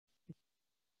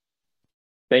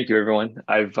Thank you, everyone.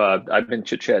 I've been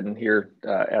chit-chatting here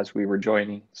as we were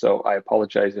joining, so I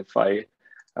apologize if I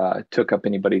took up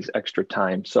anybody's extra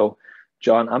time. So,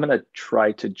 John, I'm going to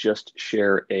try to just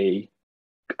share I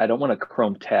don't want a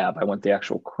Chrome tab. I want the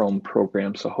actual Chrome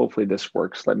program. So hopefully this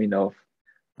works. Let me know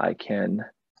if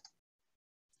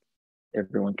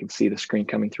everyone can see the screen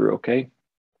coming through, okay?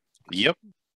 Yep.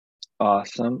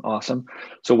 Awesome.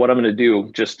 So what I'm going to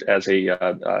do, just as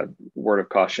a word of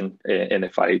caution, and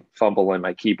if I fumble on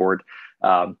my keyboard,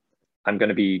 I'm going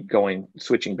to be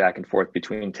switching back and forth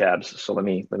between tabs. So let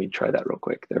me try that real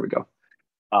quick. There we go.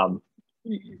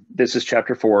 This is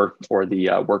chapter 4, or the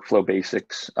workflow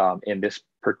basics. In this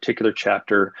particular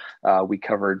chapter, we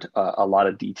covered a lot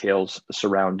of details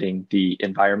surrounding the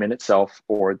environment itself,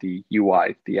 or the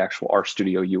UI, the actual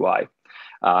RStudio UI.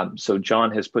 So John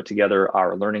has put together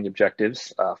our learning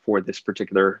objectives for this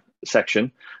particular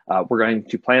section. We're going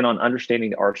to plan on understanding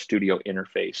the RStudio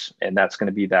interface, and that's going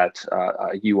to be that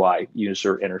UI,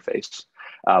 user interface.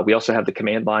 We also have the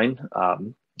command line.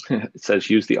 It says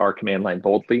use the R command line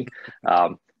boldly.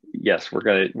 Yes, we're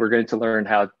going to learn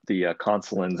how the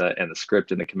console and the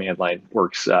script and the command line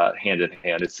works hand in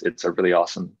hand. It's a really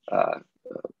awesome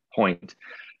point.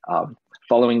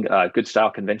 Following good style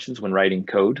conventions when writing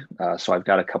code. So I've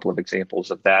got a couple of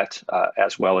examples of that,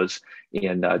 as well as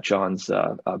in John's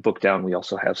book down. We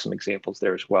also have some examples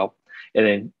there as well. And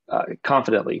then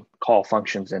confidently call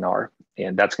functions in R.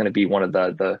 And that's going to be one of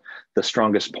the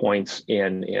strongest points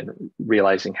in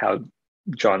realizing how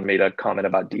John made a comment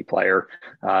about dplyr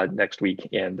next week.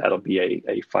 And that'll be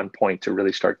a fun point to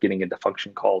really start getting into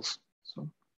function calls. So,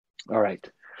 all right.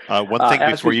 One thing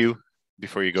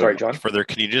before you go sorry, John. further,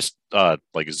 can you just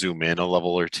like zoom in a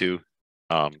level or two?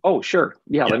 Oh, sure.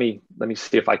 Yeah, let me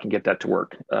see if I can get that to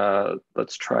work.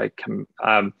 Let's try.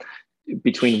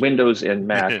 Between Windows and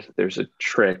Mac, there's a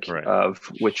trick of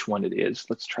which one it is.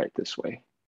 Let's try it this way.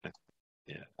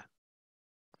 Yeah.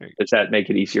 Does that make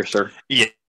it easier, sir? Yeah.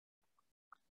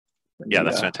 Yeah,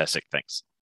 that's fantastic. Thanks.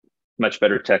 Much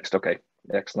better text. Okay,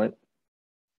 excellent.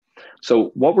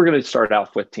 So what we're going to start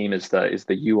off with, team, is the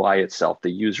UI itself,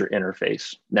 the user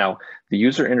interface. Now, the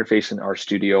user interface in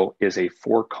RStudio is a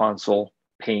 4-console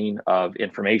pane of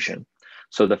information.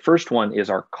 So the first one is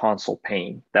our console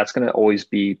pane. That's going to always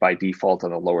be by default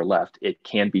on the lower left. It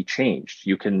can be changed.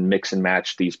 You can mix and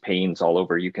match these panes all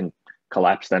over. You can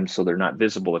collapse them so they're not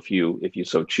visible if you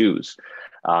so choose.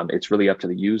 It's really up to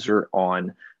the user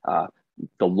on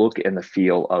the look and the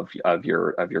feel of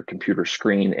your computer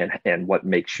screen and what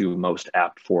makes you most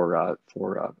apt for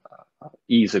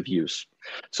ease of use.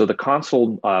 So the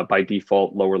console by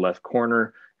default lower left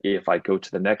corner. If I go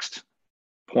to the next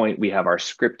point, we have our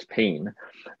script pane.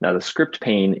 Now the script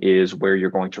pane is where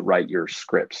you're going to write your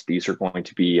scripts. These are going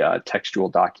to be textual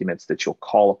documents that you'll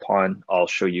call upon. I'll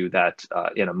show you that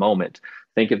in a moment.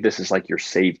 Think of this as like your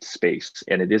saved space,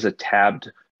 and it is a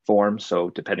tabbed form.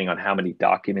 So depending on how many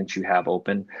documents you have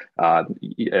open,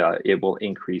 it will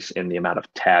increase in the amount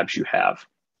of tabs you have.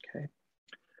 Okay.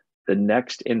 The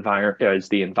next is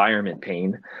the environment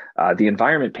pane. The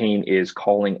environment pane is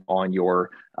calling on your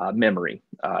memory,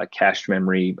 cached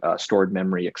memory, stored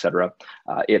memory, etc.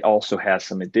 It also has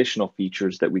some additional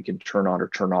features that we can turn on or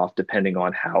turn off depending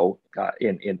on how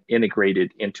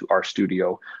integrated into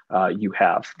RStudio you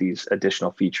have these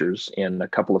additional features. In a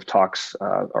couple of talks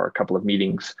or a couple of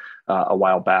meetings a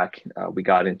while back, we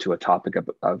got into a topic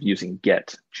of using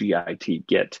Git, G-I-T,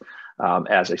 Git,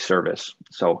 as a service.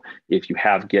 So if you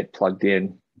have Git plugged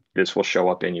in, this will show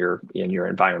up in your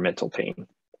environmental pane.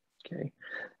 Okay.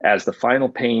 As the final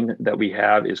pane that we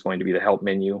have is going to be the help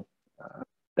menu.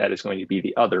 That is going to be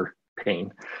the other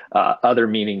pane. Other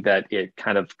meaning that it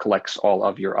kind of collects all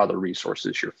of your other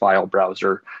resources, your file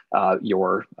browser,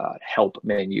 your help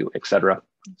menu, etc.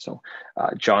 So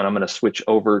John, I'm going to switch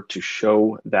over to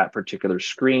show that particular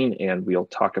screen, and we'll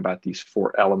talk about these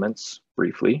 4 elements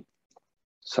briefly.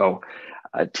 So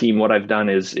team, what I've done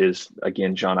is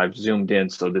again, John, I've zoomed in,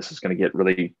 so this is going to get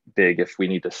really big. If we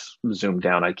need to zoom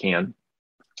down, I can.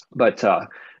 But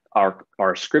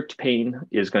our script pane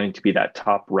is going to be that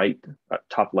top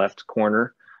left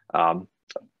corner.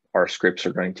 Our scripts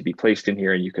are going to be placed in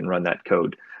here, and you can run that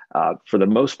code. For the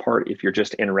most part, if you're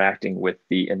just interacting with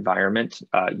the environment,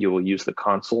 you will use the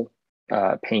console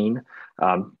pane.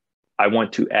 I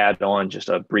want to add on just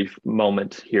a brief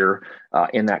moment here.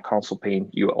 In that console pane,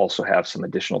 you also have some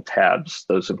additional tabs.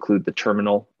 Those include the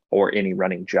terminal or any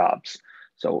running jobs.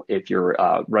 So if you're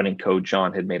running code,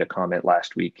 John had made a comment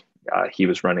last week. He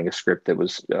was running a script that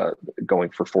was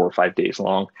going for 4 or 5 days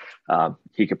long.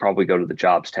 He could probably go to the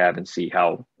jobs tab and see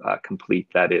how complete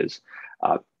that is.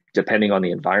 Depending on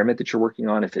the environment that you're working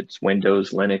on, if it's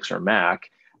Windows, Linux, or Mac,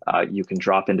 you can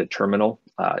drop into terminal.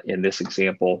 In this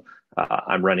example,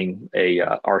 I'm running a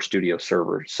RStudio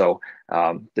server. So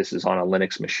this is on a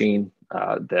Linux machine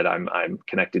that I'm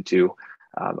connected to.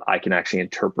 I can actually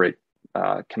interpret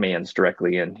commands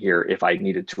directly in here if I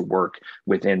needed to work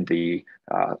within the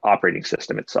operating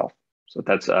system itself. So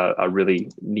that's a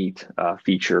really neat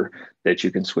feature that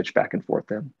you can switch back and forth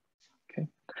in. Okay.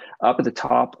 Up at the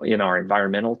top in our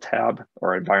environmental tab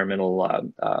or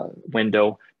environmental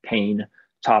window pane,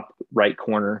 top right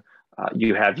corner,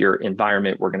 you have your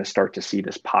environment. We're going to start to see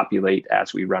this populate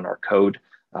as we run our code.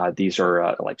 These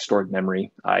are like stored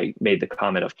memory. I made the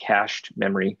comment of cached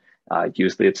memory.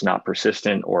 Usually it's not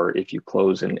persistent, or if you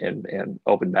close and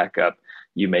open back up,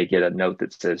 you may get a note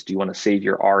that says, do you want to save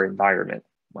your R environment?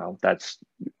 Well, that's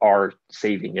R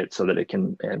saving it so that it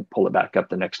can pull it back up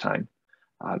the next time.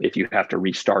 If you have to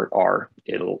restart R,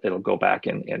 it'll go back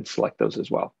and select those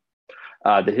as well.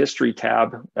 The history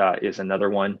tab is another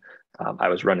one. I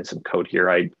was running some code here.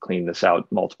 I cleaned this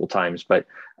out multiple times, but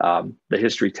the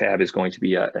history tab is going to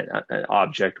be an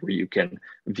object where you can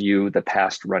view the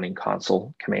past running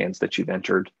console commands that you've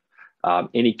entered,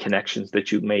 any connections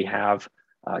that you may have,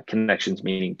 connections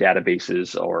meaning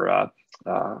databases or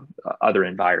other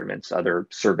environments, other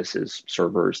services,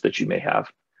 servers that you may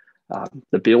have.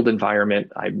 The build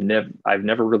environment, I've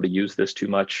never really used this too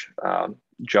much.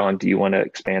 John, do you want to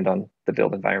expand on the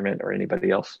build environment, or anybody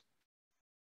else?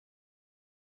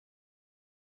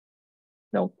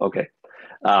 No, okay.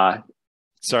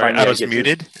 Sorry, I was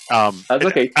muted. That's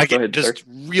okay. I Go ahead, just sir.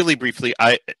 really briefly.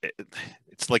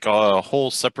 It's like a whole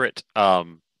separate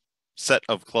set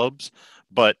of clubs,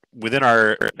 but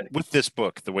with this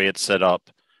book, the way it's set up,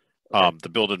 the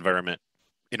build environment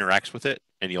interacts with it,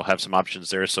 and you'll have some options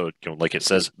there. So like it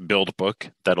says, build book,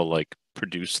 that'll like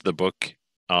produce the book.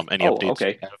 Any updates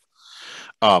okay. you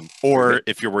have. Or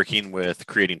if you're working with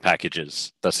creating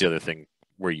packages, that's the other thing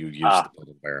where you use the build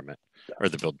environment or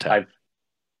the build tab.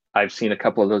 I've seen a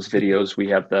couple of those videos. We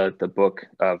have the book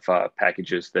of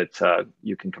packages that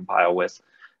you can compile with.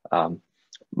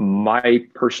 My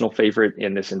personal favorite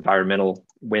in this environmental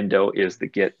window is the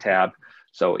Git tab.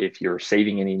 So if you're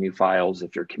saving any new files,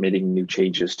 if you're committing new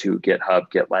changes to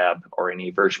GitHub, GitLab, or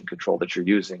any version control that you're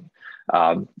using,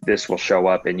 this will show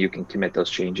up and you can commit those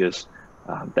changes.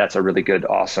 That's a really good,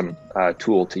 awesome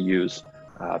tool to use.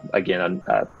 Again,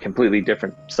 a completely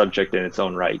different subject in its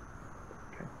own right.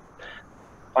 Okay.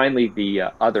 Finally,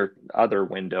 the other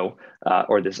window,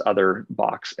 or this other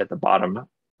box at the bottom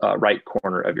right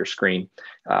corner of your screen,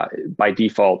 by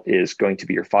default is going to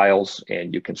be your files,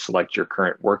 and you can select your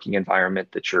current working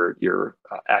environment that you're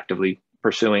actively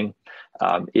pursuing.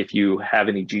 If you have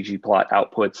any ggplot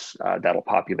outputs, that'll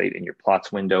populate in your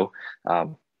plots window.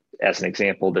 As an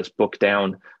example, this book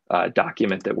down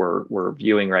document that we're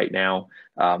viewing right now,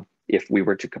 if we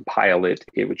were to compile it,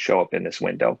 it would show up in this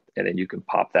window, and then you can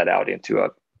pop that out into a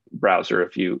browser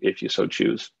if you so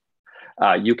choose.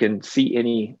 You can see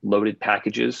any loaded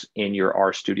packages in your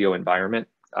RStudio environment.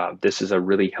 This is a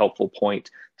really helpful point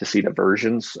to see the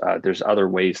versions. There's other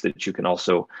ways that you can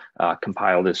also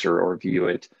compile this or view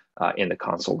it in the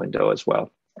console window as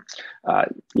well.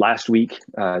 Last week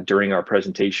during our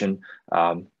presentation,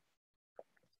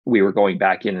 we were going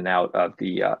back in and out of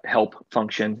the help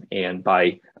function, and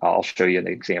I'll show you an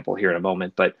example here in a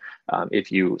moment, but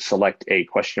if you select a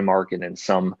question mark and then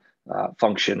some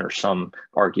function or some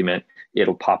argument,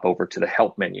 it'll pop over to the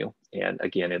help menu. And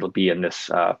again, it'll be in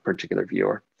this particular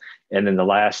viewer. And then the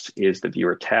last is the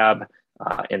viewer tab.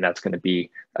 And that's going to be,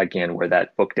 again, where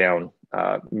that book down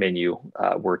menu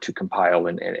were to compile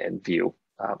and view.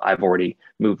 I've already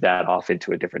moved that off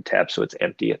into a different tab, so it's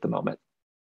empty at the moment.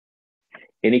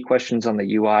 Any questions on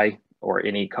the UI or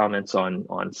any comments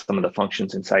on some of the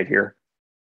functions inside here?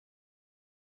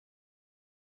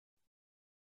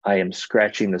 I am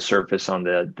scratching the surface on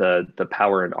the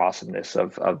power and awesomeness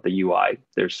of the UI.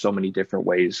 There's so many different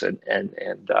ways and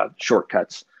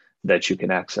shortcuts that you can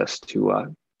access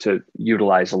to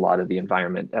utilize a lot of the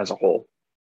environment as a whole.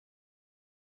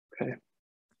 Okay,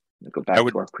 I'll go back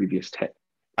to our previous tab.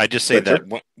 I just say that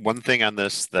one thing on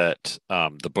this that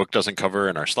the book doesn't cover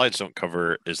and our slides don't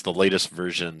cover is the latest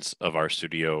versions of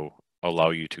RStudio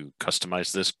allow you to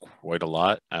customize this quite a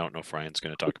lot. I don't know if Ryan's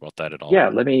going to talk about that at all. Yeah,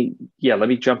 let me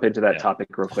jump into that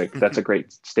topic real quick. That's a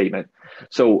great statement.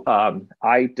 So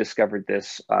I discovered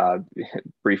this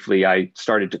briefly. I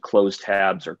started to close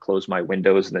tabs or close my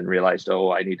windows and then realized,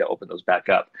 oh, I need to open those back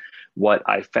up. What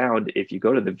I found, if you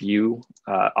go to the view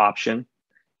option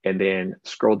and then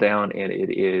scroll down, and it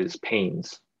is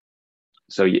panes.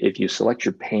 So if you select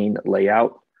your pane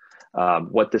layout,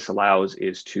 what this allows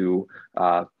is to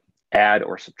add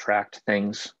or subtract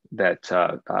things that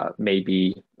may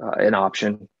be an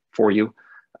option for you.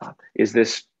 Is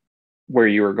this where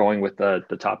you were going with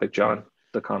the topic, John,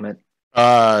 the comment?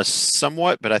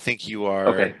 Somewhat, but I think you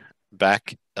are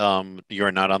back. You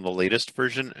are not on the latest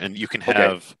version, and you can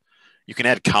have you can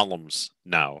add columns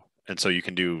now, and so you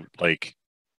can do like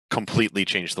completely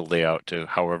change the layout to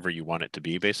however you want it to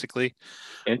be, basically.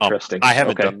 Interesting. I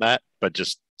haven't done that, but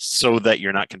just so that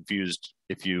you're not confused,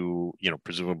 if you know,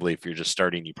 presumably if you're just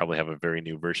starting, you probably have a very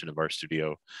new version of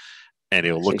RStudio, and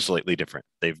it'll look slightly different.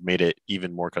 They've made it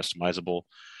even more customizable.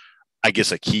 I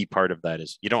guess a key part of that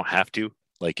is you don't have to.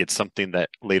 Like, it's something that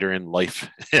later in life,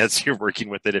 as you're working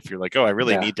with it, if you're like, oh, I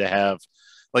really need to have,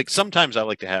 like, sometimes I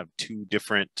like to have two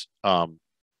different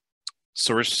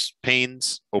source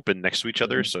panes open next to each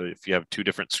other. So if you have two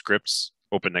different scripts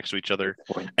open next to each other,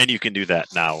 and you can do that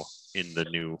now in the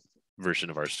new version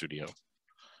of RStudio.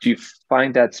 Do you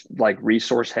find that's like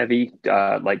resource heavy,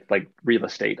 like real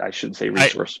estate? I shouldn't say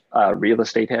resource, real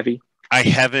estate heavy. I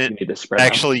haven't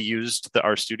actually used the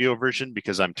RStudio version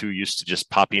because I'm too used to just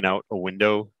popping out a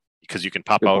window, because you can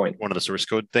pop out one of the source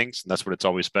code things, and that's what it's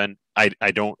always been. I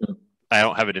don't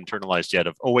have it internalized yet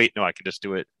of, oh wait, no, I can just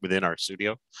do it within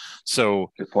RStudio.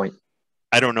 So good point.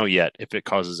 I don't know yet if it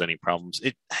causes any problems.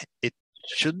 It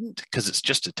shouldn't, because it's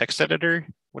just a text editor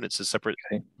when it's a separate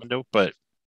window, but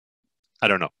I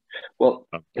don't know. Well,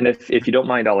 and if you don't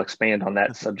mind, I'll expand on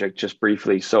that subject just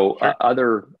briefly. So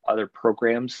other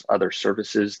programs, other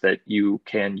services that you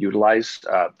can utilize,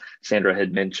 Sandra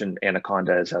had mentioned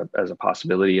Anaconda as a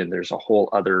possibility, and there's a whole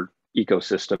other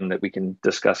ecosystem that we can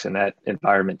discuss in that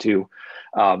environment too.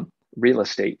 Real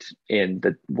estate, in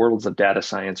the worlds of data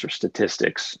science or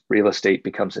statistics, real estate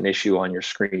becomes an issue on your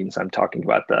screens. I'm talking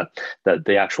about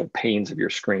the actual panes of your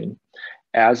screen.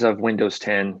 As of Windows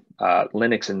 10,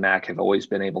 Linux and Mac have always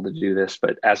been able to do this,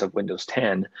 but as of Windows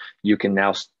 10, you can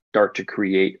now start to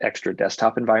create extra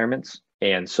desktop environments.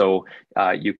 And so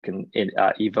you can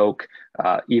evoke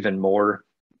even more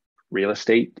real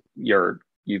estate. You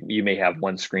may have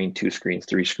one screen, two screens,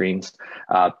 three screens,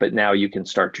 but now you can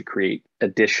start to create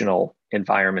additional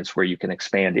environments where you can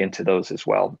expand into those as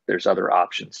well. There's other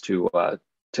options to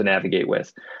navigate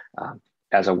with.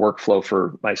 As a workflow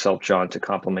for myself, John, to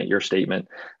complement your statement,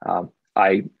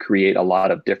 I create a lot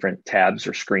of different tabs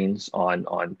or screens on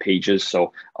pages.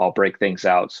 So I'll break things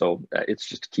out. So it's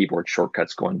just keyboard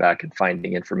shortcuts going back and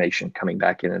finding information, coming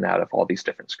back in and out of all these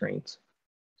different screens.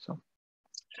 So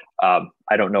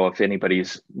I don't know if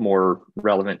anybody's more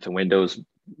relevant to Windows,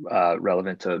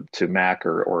 relevant to Mac,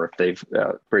 or if they've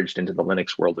bridged into the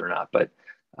Linux world or not, but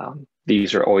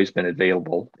these are always been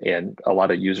available, and a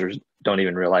lot of users don't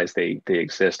even realize they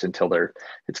exist until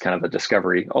it's kind of a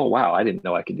discovery. Oh, wow, I didn't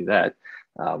know I could do that.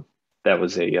 That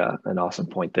was an awesome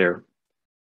point there.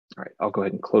 All right, I'll go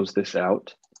ahead and close this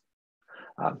out.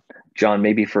 John,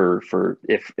 maybe for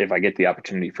if I get the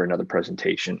opportunity for another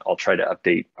presentation, I'll try to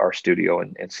update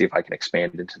RStudio and see if I can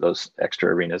expand into those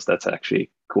extra arenas. That's actually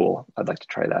cool. I'd like to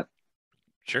try that.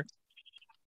 Sure.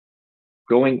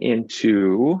 Going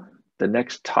into the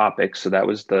next topic, so that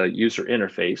was the user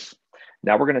interface.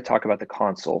 Now we're going to talk about the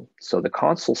console. So the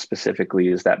console specifically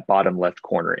is that bottom left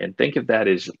corner, and think of that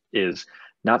as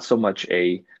not so much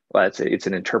it's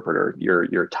an interpreter.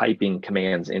 You're typing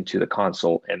commands into the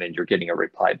console, and then you're getting a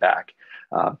reply back.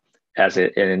 As an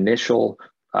initial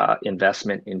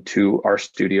investment into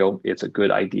RStudio, it's a good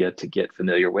idea to get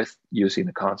familiar with using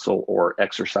the console or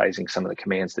exercising some of the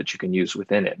commands that you can use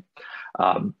within it.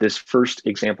 This first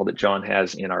example that John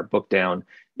has in our book down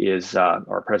is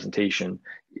our presentation.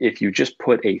 If you just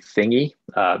put a thingy,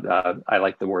 I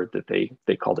like the word that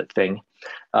they called it thing.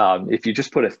 If you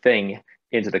just put a thing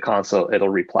into the console, it'll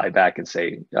reply back and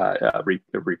say,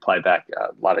 reply back. A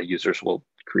lot of users will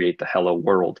create the hello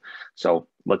world. So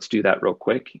let's do that real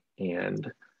quick. And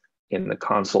in the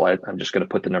console, I'm just going to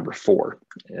put the number 4,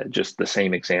 just the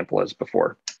same example as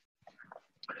before.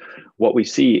 What we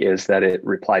see is that it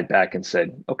replied back and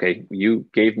said, okay, you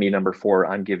gave me number 4,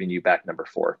 I'm giving you back number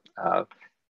 4.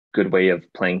 Good way of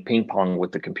playing ping pong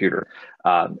with the computer.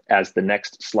 As the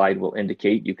next slide will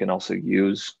indicate, you can also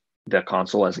use the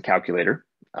console as a calculator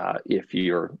if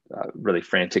you're really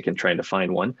frantic and trying to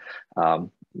find one.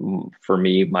 For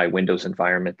me, my Windows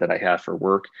environment that I have for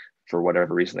work, for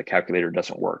whatever reason, the calculator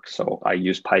doesn't work. So I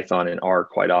use Python and R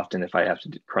quite often if I have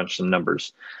to crunch some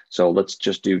numbers. So let's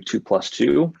just do 2 plus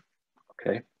 2,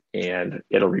 okay? And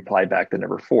it'll reply back the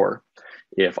number 4.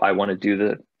 If I want to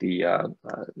do the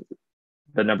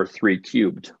number 3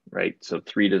 cubed, right? So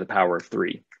 3 to the power of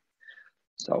 3.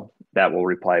 So that will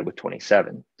reply with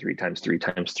 27. 3 times 3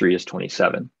 times 3 is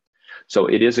 27. So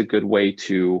it is a good way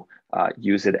to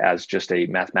use it as just a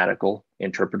mathematical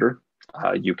interpreter.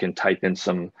 You can type in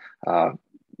some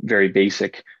very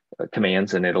basic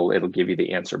commands and it'll give you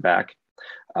the answer back.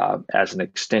 As an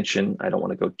extension, I don't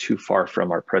want to go too far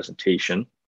from our presentation.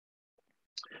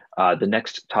 The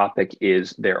next topic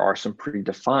is there are some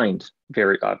predefined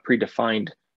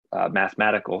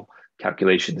mathematical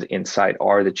calculations inside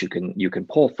R that you can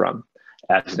pull from.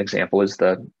 As an example is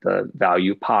the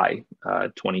value pi,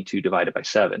 22 divided by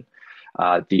 7.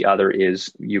 The other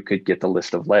is you could get the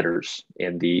list of letters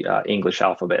in the English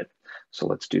alphabet. So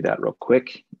let's do that real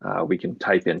quick. We can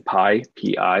type in pi,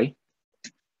 Pi,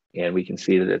 and we can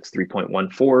see that it's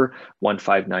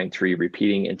 3.141593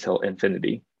 repeating until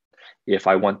infinity. If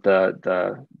I want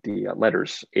the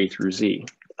letters A through Z,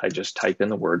 I just type in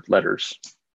the word letters.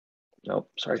 No,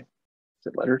 sorry, is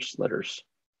it letters? Letters.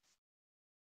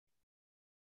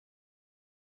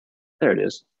 There it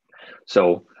is.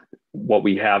 So what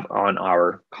we have on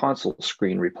our console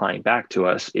screen replying back to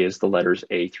us is the letters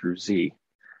A through Z.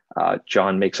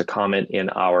 John makes a comment in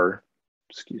our,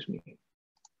 excuse me, I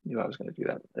knew I was going to do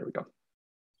that. There we go.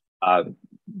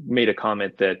 Made a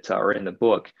comment that, or in the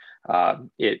book,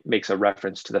 it makes a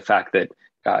reference to the fact that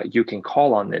you can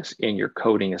call on this in your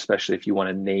coding, especially if you want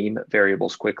to name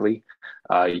variables quickly.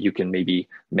 You can maybe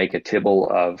make a table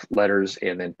of letters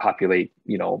and then populate,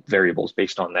 variables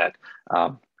based on that.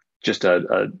 Just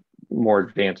a more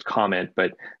advanced comment,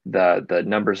 but the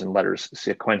numbers and letters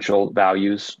sequential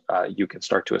values, you can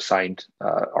start to assign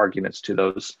arguments to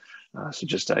those. So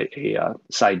just a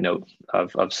side note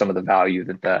of some of the value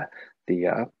that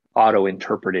the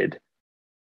auto-interpreted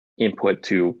input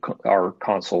to our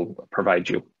console provides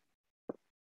you.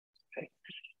 Okay.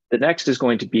 The next is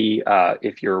going to be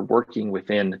if you're working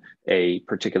within a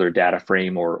particular data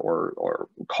frame or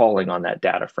calling on that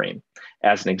data frame.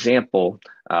 As an example,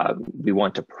 we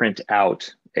want to print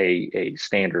out a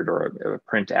standard or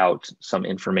print out some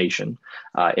information.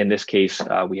 In this case,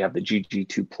 we have the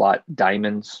ggplot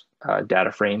diamonds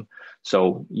data frame.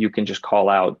 So you can just call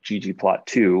out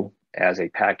ggplot2 as a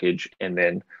package and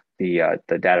then the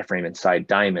data frame inside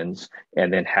diamonds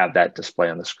and then have that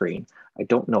display on the screen. I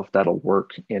don't know if that'll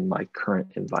work in my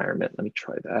current environment. Let me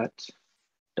try that.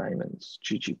 Diamonds,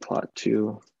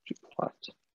 ggplot2,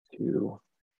 ggplot2,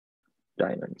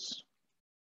 diamonds.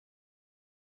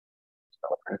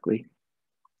 Spell it correctly.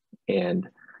 And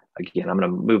again, I'm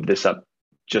going to move this up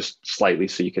just slightly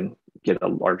so you can get a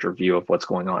larger view of what's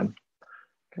going on.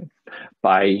 Okay.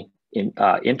 By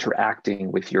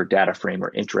interacting with your data frame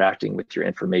or interacting with your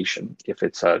information, if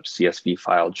it's a CSV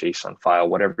file, JSON file,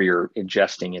 whatever you're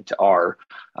ingesting into R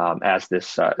as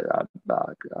this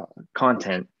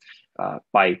content,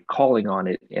 by calling on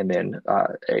it and then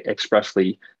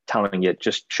expressly telling it,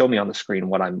 just show me on the screen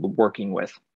what I'm working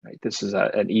with. Right? This is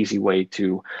an easy way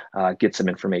to get some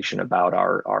information about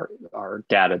our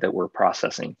data that we're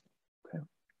processing. Okay.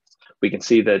 We can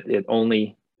see that it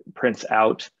only prints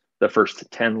out the first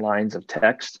 10 lines of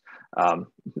text.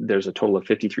 There's a total of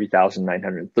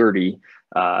 53,930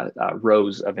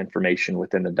 rows of information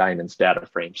within the diamonds data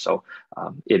frame. So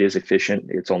it is efficient.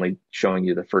 It's only showing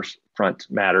you the front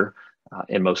matter.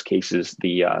 In most cases,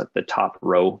 the top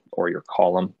row or your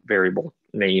column variable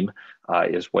name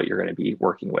is what you're going to be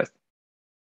working with.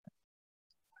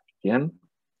 Again.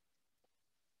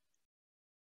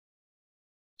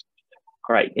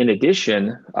 All right, in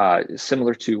addition,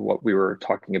 similar to what we were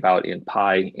talking about in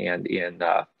Pi and in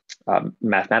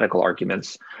mathematical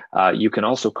arguments, you can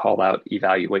also call out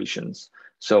evaluations.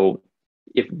 So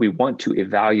if we want to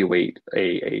evaluate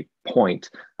a point,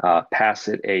 pass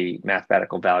it a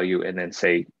mathematical value and then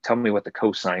say, tell me what the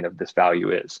cosine of this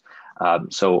value is.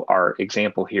 So our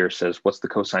example here says, what's the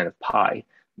cosine of pi?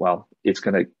 Well, it's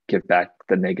going to give back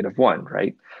the -1,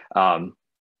 right?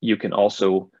 You can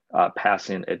also pass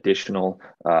in additional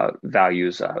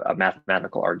values,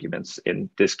 mathematical arguments. In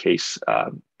this case,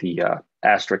 the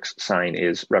asterisk sign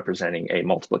is representing a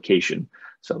multiplication.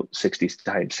 So 60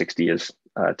 times 60 is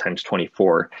times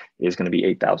 24 is going to be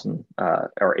 8,000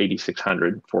 or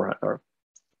 8,600, or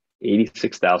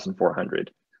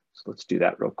 86,400. So let's do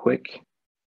that real quick.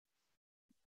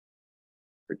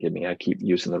 Forgive me, I keep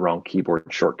using the wrong keyboard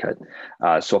shortcut.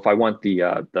 So if I want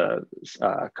the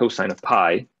cosine of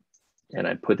pi, and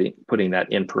I'm putting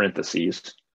that in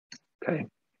parentheses, okay,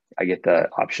 I get the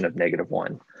option of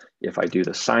 -1. If I do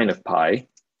the sine of pi,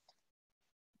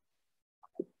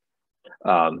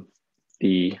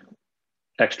 the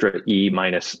extra e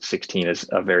minus 16 is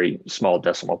a very small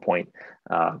decimal point,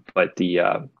 but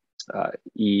the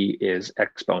e is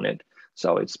exponent.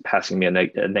 So it's passing me a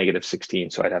 -16,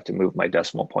 so I'd have to move my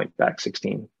decimal point back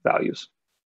 16 values.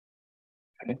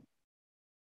 Okay.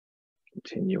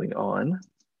 Continuing on.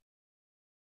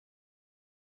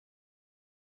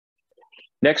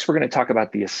 Next, we're going to talk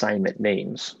about the assignment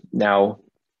names. Now,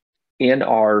 in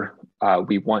R,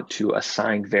 we want to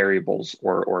assign variables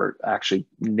or actually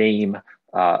name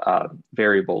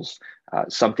variables,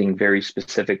 something very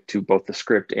specific to both the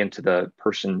script and to the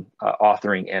person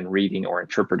authoring and reading or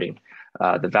interpreting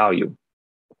the value.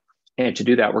 And to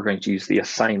do that, we're going to use the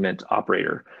assignment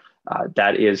operator.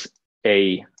 That is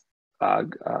a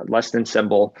less than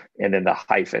symbol and then the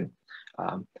hyphen.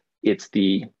 It's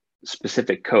the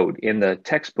specific code. In the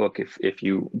textbook, if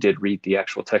you did read the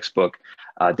actual textbook,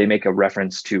 they make a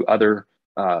reference to other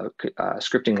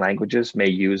scripting languages may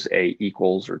use a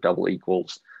equals or double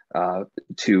equals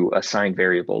to assign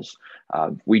variables.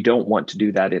 We don't want to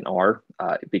do that in R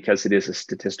because it is a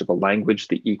statistical language.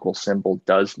 The equal symbol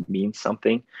does mean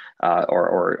something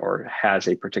or has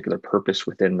a particular purpose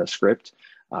within the script.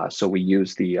 So we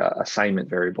use the assignment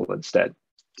variable instead.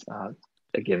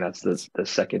 Again, that's the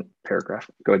second paragraph.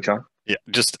 Go ahead, John. Yeah,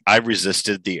 just I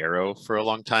resisted the arrow for a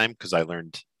long time because I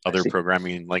learned other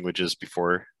programming languages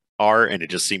before R, and it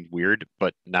just seemed weird.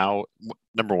 But now,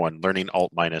 number one, learning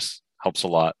Alt minus helps a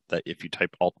lot. That if you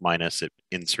type Alt minus, it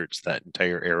inserts that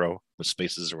entire arrow with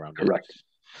spaces around it. Correct.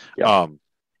 Yeah.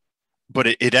 But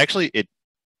it actually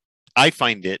I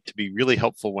find it to be really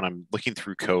helpful when I'm looking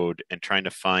through code and trying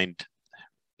to find,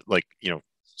 like,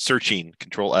 searching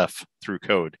Control F through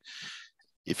code.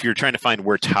 If you're trying to find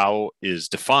where tau is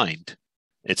defined,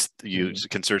 you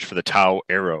can search for the tau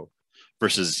arrow,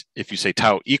 versus if you say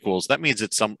tau equals, that means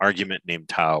it's some argument named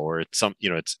tau, or it's some,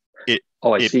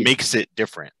 it makes it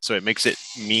different. So it makes it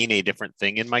mean a different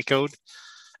thing in my code.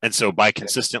 And so by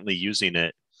consistently using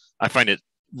it, I find it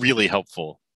really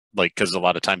helpful. Like, because a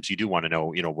lot of times you do want to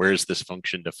know, where is this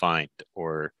function defined,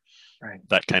 or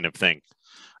that kind of thing.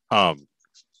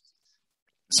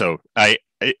 So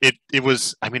it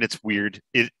was, it's weird.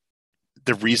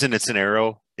 The reason it's an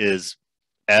arrow is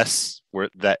S, where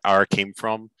that R came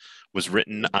from, was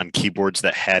written on keyboards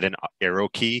that had an arrow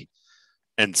key.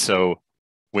 And so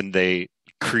when they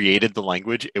created the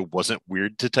language, it wasn't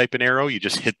weird to type an arrow. You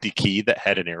just hit the key that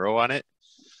had an arrow on it.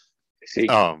 I see.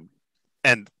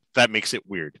 And that makes it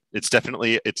weird. It's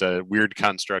a weird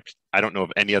construct. I don't know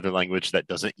of any other language that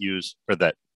doesn't use, or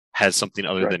that has something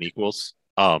other than equals.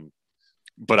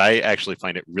 But I actually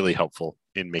find it really helpful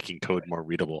in making code more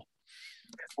readable.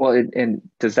 Well, and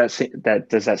does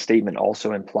that statement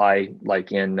also imply,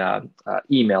 like in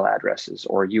email addresses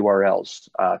or URLs,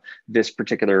 this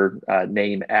particular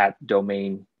name at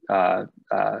domain.com,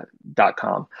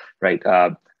 right?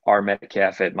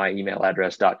 Metcalf at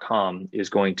myemailaddress.com is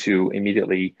going to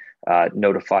immediately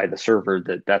notify the server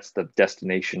that that's the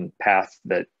destination path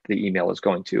that the email is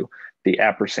going to. The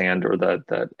ampersand or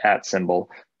the at symbol,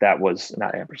 that was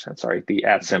not ampersand, sorry, the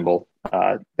at symbol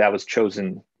that was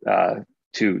chosen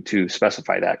to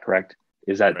specify that, correct?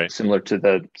 Is that similar to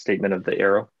the statement of the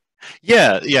arrow?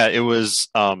 Yeah, it was.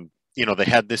 They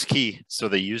had this key, so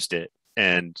they used it,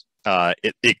 and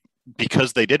it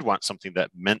because they did want something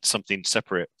that meant something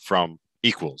separate from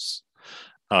equals,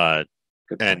 and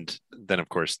then of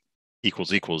course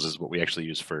equals is what we actually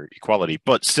use for equality.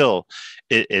 But still,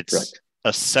 it's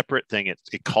a separate thing.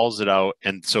 It calls it out,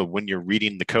 and so when you're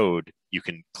reading the code, you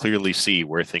can clearly see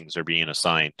where things are being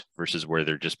assigned versus where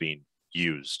they're just being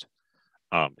used.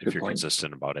 If you're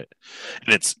consistent about it.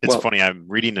 And it's funny, I'm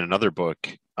reading in another book,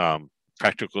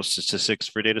 Practical Statistics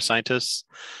for Data Scientists,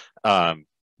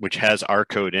 which has R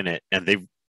code in it, and they've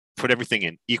put everything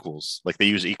in equals. Like, they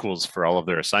use equals for all of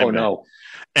their assignment. Oh no.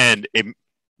 And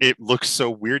it looks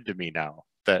so weird to me now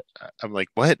that I'm like,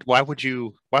 what? Why would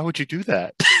you do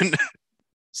that?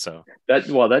 So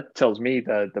that tells me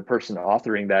that the person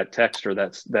authoring that text or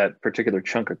that particular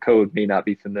chunk of code may not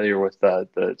be familiar with the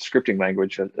scripting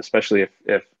language, especially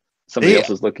if somebody else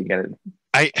is looking at it.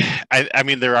 I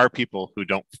mean, there are people who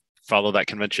don't follow that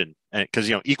convention, and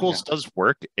because equals does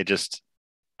work. It just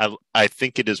I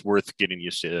think it is worth getting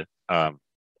used to the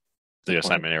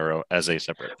assignment arrow as a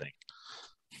separate thing.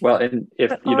 Well, and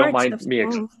if you don't mind me,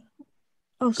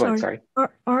 sorry.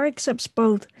 R accepts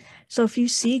both. So if you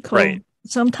see code,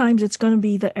 sometimes it's going to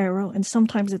be the arrow and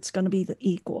sometimes it's going to be the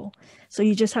equal. So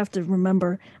you just have to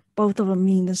remember both of them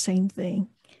mean the same thing.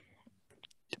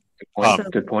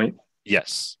 Good point.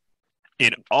 Yes.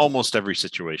 In almost every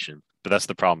situation. But that's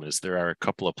the problem, is there are a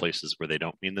couple of places where they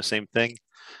don't mean the same thing.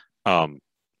 And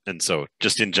so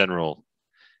just in general,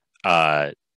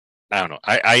 I don't know.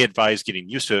 I advise getting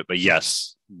used to it, but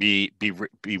yes, be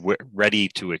ready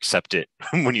to accept it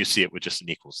when you see it with just an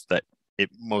equals. That it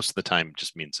most of the time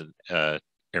just means an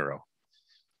arrow.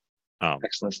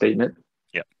 Excellent statement.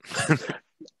 Yeah.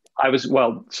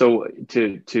 So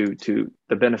to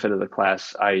the benefit of the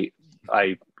class, I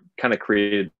kind of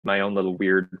created my own little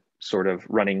weird sort of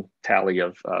running tally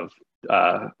of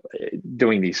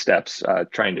doing these steps,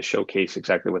 trying to showcase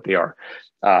exactly what they are.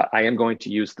 I am going to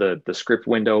use the script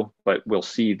window, but we'll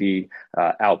see the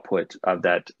output of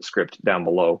that script down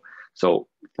below. So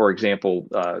for example,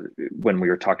 when we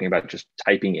were talking about just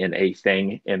typing in a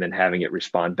thing and then having it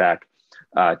respond back,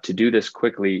 to do this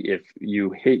quickly, if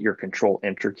you hit your Control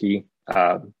Enter key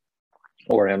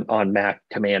or on Mac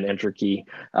Command Enter key,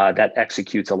 that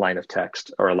executes a line of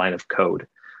text or a line of code.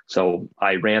 So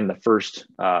I ran the first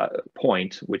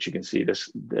point, which you can see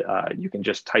this, you can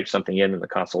just type something in and the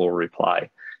console will reply.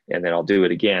 And then I'll do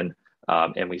it again.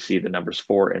 And we see the numbers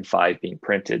 4 and 5 being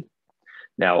printed.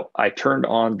 Now, I turned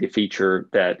on the feature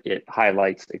that it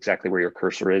highlights exactly where your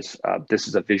cursor is. This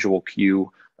is a visual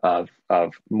cue of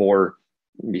more.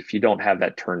 If you don't have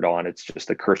that turned on, it's just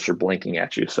the cursor blinking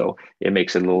at you. So it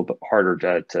makes it a little bit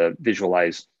harder to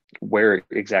visualize where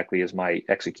exactly is my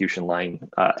execution line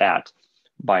at.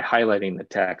 By highlighting the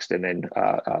text and then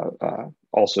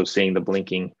also seeing the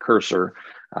blinking cursor,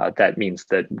 that means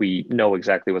that we know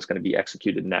exactly what's going to be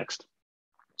executed next.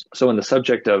 So in the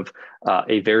subject of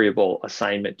a variable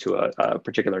assignment to a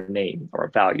particular name, or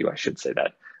a value, I should say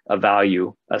that, a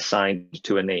value assigned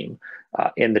to a name.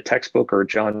 In the textbook, or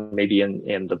John, maybe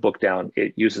in the book down,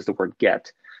 it uses the word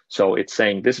get. So it's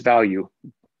saying this value,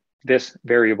 this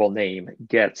variable name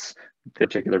gets the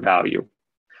particular value.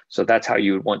 So that's how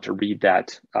you would want to read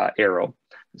that arrow.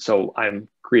 So I'm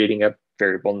creating a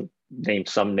variable named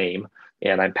some name,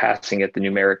 and I'm passing it the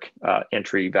numeric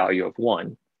entry value of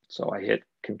 1. So I hit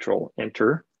Control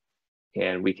Enter,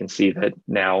 and we can see that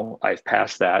now I've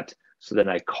passed that. So then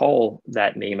I call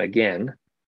that name again,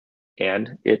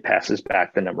 and it passes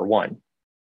back the number 1.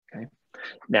 Okay.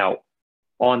 Now,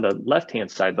 on the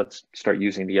left-hand side, let's start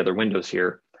using the other windows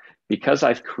here. Because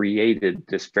I've created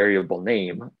this variable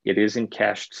name, it is in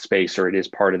cached space, or it is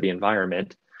part of the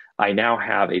environment. I now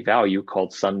have a value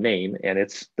called some name, and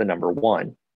it's the number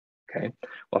 1. Okay.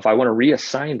 Well, if I want to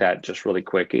reassign that just really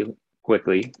quickly,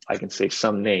 I can say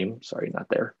some name. Sorry, not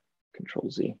there.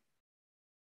 Control Z.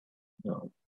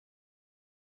 No.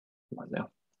 Come on now.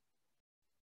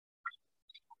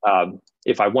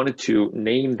 If I wanted to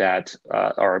name that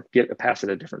or pass it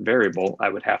a different variable, I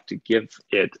would have to give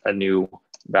it a new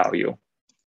value.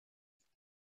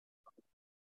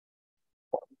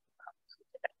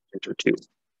 Enter 2.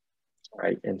 All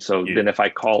right, and so then if I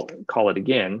call it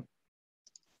again,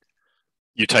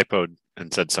 you typoed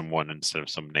and said someone instead of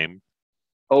some name.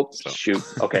 Oh, so. Shoot.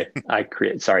 Okay,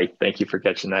 sorry. Thank you for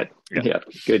catching that. Yeah,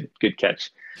 good catch.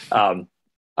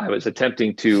 I was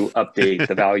attempting to update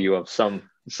the value of some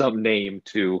name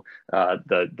to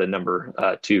the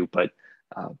number 2, but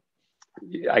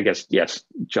I guess, yes,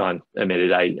 John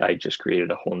admitted I just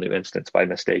created a whole new instance by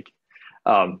mistake.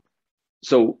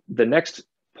 So the next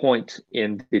point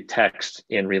in the text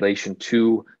in relation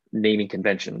to naming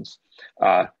conventions,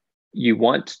 you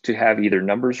want to have either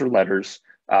numbers or letters.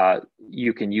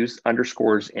 You can use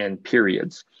underscores and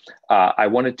periods. I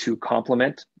wanted to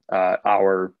complement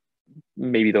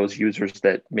maybe those users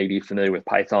that may be familiar with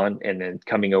Python and then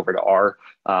coming over to R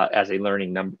as a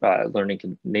learning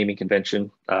naming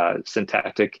convention,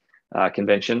 syntactic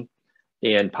convention.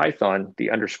 In Python,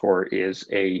 the underscore is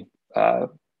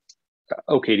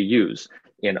okay to use.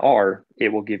 In R, it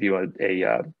will give you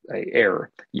a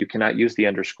error. You cannot use the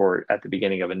underscore at the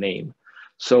beginning of a name.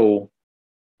 So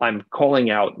I'm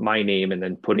calling out my name and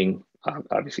then putting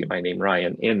obviously my name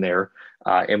Ryan in there,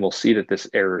 and we'll see that this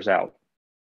errors out.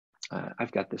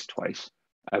 I've got this twice.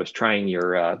 I was trying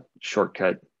your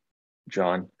shortcut,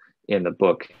 John, in the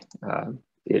book.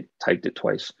 It typed it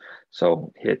twice.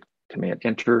 So hit Command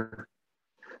Enter.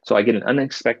 So I get an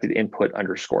unexpected input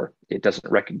underscore. It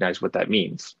doesn't recognize what that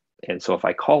means. And so if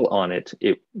I call on it,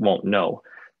 it won't know.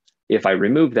 If I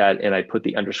remove that and I put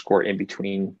the underscore in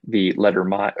between the letter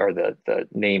my, or the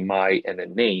name my and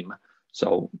then name,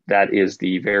 so that is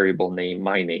the variable name,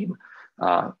 my name,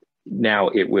 now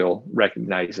it will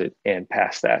recognize it and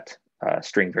pass that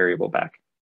string variable back.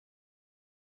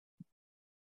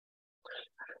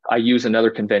 I use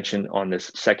another convention on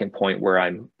this second point where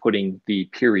I'm putting the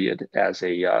period as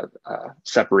a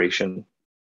separation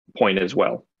point as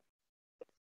well.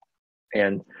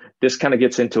 And this kind of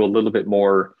gets into a little bit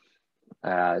more,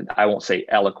 I won't say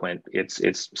eloquent.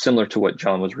 It's similar to what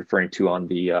John was referring to on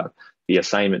the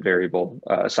assignment variable,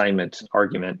 assignment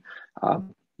argument.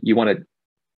 You want to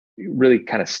really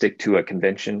kind of stick to a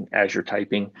convention as you're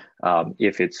typing.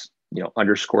 If it's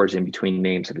underscores in between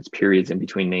names, if it's periods in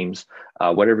between names,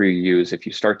 whatever you use, if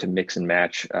you start to mix and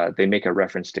match, they make a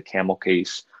reference to camel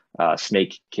case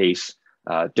snake case,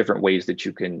 different ways that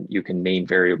you can name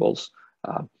variables.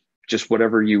 Just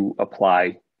whatever you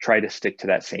apply, try to stick to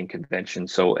that same convention.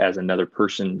 So as another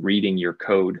person reading your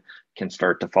code can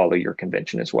start to follow your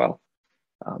convention as well.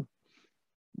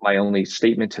 My only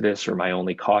statement to this, or my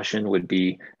only caution, would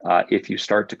be if you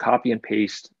start to copy and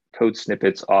paste code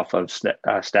snippets off of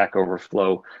Stack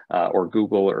Overflow or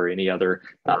Google or any other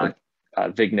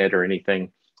Vignet or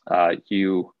anything,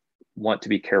 you want to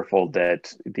be careful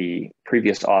that the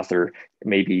previous author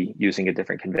may be using a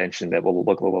different convention that will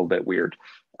look a little bit weird.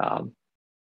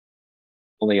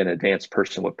 Only an advanced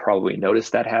person would probably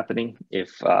notice that happening.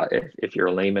 If you're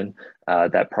a layman,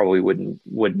 that probably you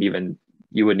wouldn't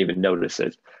even notice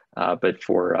it. But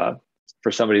for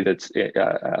somebody that's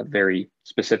very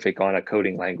specific on a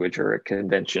coding language or a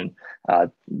convention,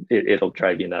 it'll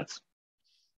drive you nuts.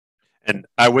 And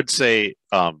I would say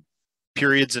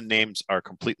periods and names are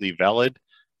completely valid,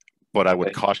 but I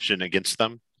would caution against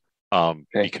them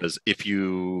because if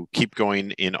you keep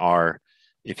going in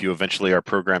if you eventually are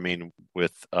programming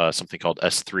with something called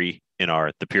S3 in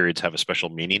the periods have a special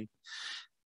meaning,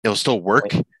 it'll still work,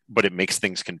 but it makes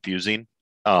things confusing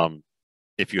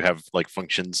if you have like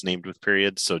functions named with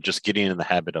periods. So just getting in the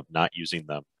habit of not using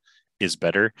them is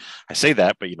better. I say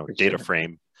that, but data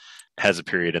frame has a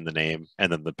period in the name,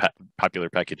 and then the popular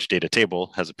package data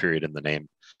table has a period in the name.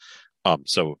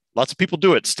 So lots of people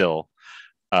do it still,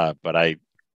 but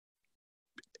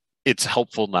it's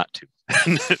helpful not to.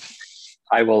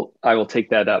 I will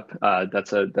take that up.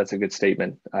 That's a good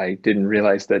statement. I didn't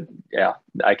realize that. Yeah,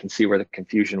 I can see where the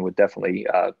confusion would definitely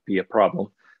be a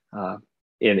problem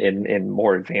in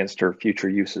more advanced or future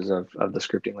uses of the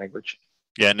scripting language.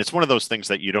 Yeah, and it's one of those things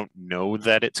that you don't know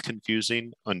that it's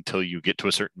confusing until you get to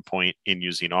a certain point in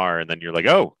using R, and then you're like,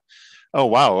 oh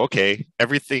wow, okay,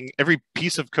 every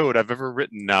piece of code I've ever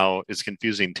written now is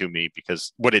confusing to me,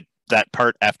 because that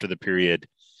part after the period,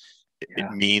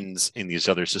 it means in these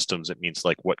other systems, it means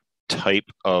like what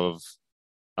type of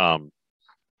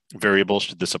variables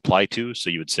should this apply to. So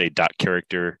you would say dot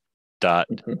character, dot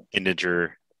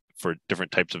integer for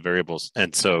different types of variables.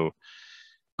 And so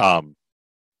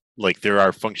like there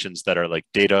are functions that are like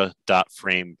data dot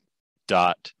frame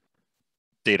dot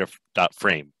data dot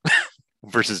frame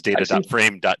versus data dot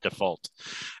frame dot default.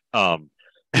 And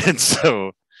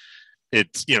so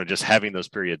it's, just having those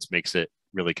periods makes it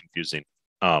really confusing.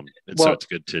 So it's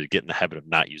good to get in the habit of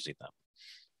not using them.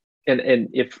 And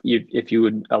if you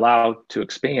would allow to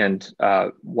expand,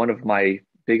 one of my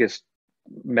biggest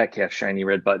Metcalf shiny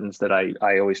red buttons that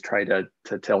I always try to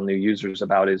tell new users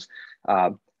about is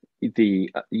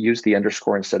use the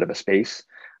underscore instead of a space.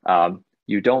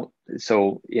 You don't,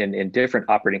 so in different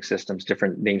operating systems,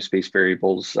 different namespace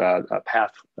variables,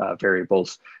 path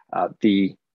variables,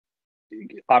 the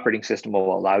operating system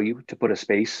will allow you to put a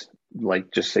space.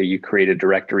 Like, just say you create a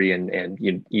directory and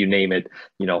you name it,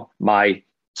 my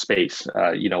space,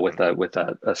 with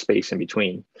a space in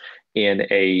between. In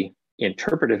a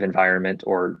interpretive environment,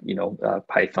 or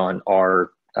Python,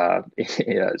 R,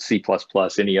 C++,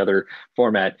 any other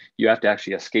format, you have to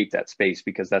actually escape that space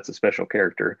because that's a special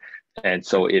character, and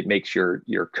so it makes your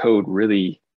code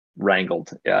really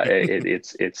wrangled.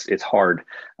 It's hard.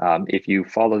 If you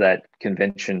follow that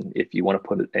convention, if you want to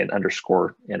put an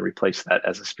underscore and replace that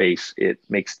as a space, it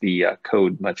makes the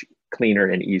code much cleaner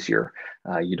and easier.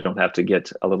 You don't have to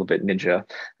get a little bit ninja,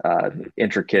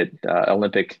 intricate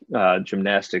Olympic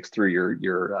gymnastics through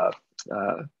your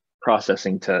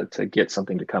processing to get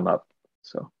something to come up.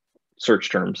 So search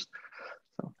terms.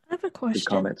 So, I have a question. Good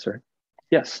comment, sir.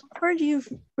 Yes. I've heard you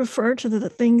refer to the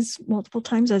things multiple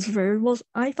times as variables.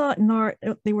 I thought in R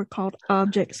they were called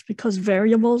objects, because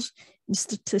variables in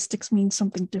statistics mean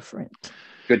something different.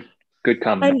 Good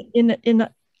comment.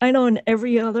 I know in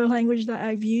every other language that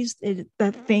I've used,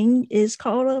 that thing is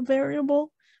called a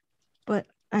variable, but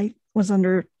I was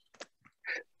under.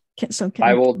 That's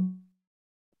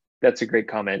a great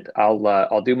comment.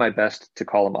 I'll do my best to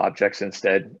call them objects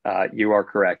instead. You are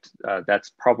correct.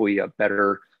 That's probably a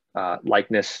better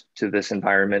likeness to this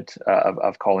environment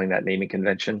of calling that naming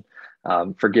convention.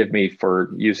 Forgive me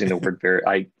for using the word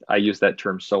I use that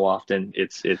term so often.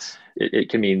 It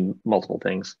can mean multiple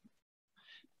things.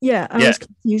 Yeah, I was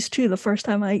confused too. The first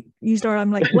time I used R,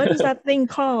 I'm like, what is that thing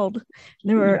called?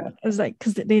 I was like,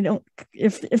 because they don't,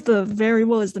 if the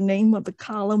variable is the name of the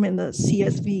column in the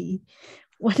CSV,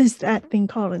 what is that thing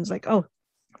called? And it's like, oh,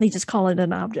 they just call it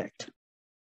an object.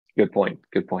 Good point.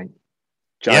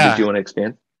 John, did you want to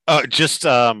expand? Just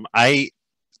I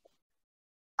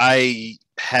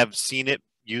have seen it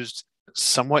used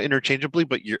somewhat interchangeably,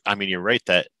 but you're right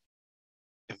that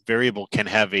variable can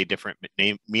have a different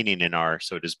meaning in R,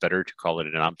 so it is better to call it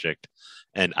an object.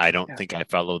 And I don't think I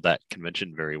follow that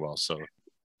convention very well. So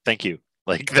thank you.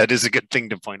 Like, that is a good thing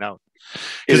to point out.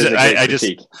 Because I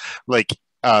just, like,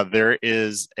 there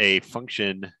is a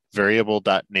function,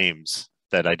 variable.names,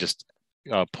 that I just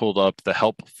pulled up the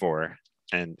help for.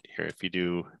 And here, if you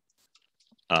do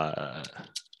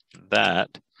that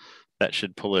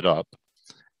should pull it up.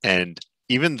 And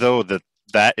even though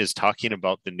that is talking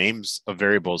about the names of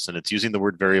variables, and it's using the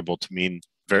word variable to mean,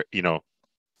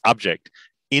 object,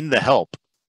 in the help,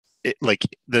 like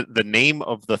the name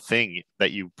of the thing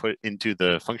that you put into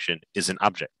the function is an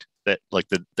object. That, like,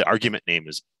 the argument name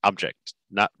is object,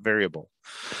 not variable.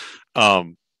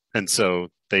 And so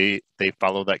they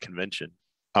follow that convention.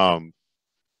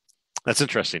 That's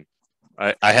interesting.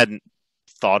 I hadn't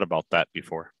thought about that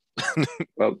before.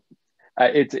 Well,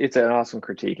 it's an awesome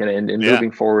critique, and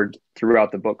moving forward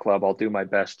throughout the book club, I'll do my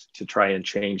best to try and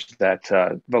change that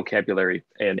vocabulary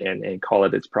and call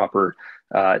it its proper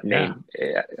name.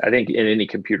 I think in any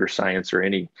computer science or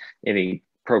any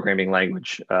programming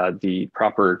language, the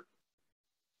proper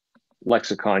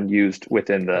lexicon used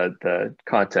within the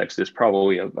context is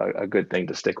probably a good thing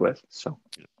to stick with. So,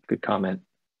 good comment.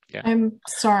 Yeah. I'm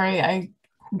sorry, I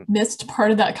missed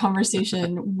part of that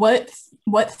conversation. What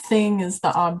thing is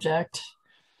the object?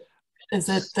 Is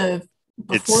it the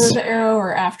before the arrow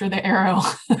or after the arrow?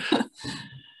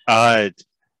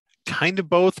 Kind of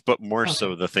both, but more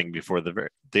so the thing before the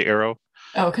arrow.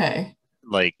 Okay.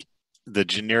 Like, the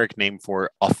generic name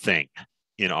for a thing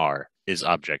in R is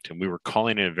object, and we were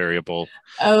calling it a variable.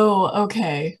 Oh,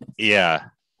 okay. Yeah.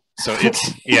 So it's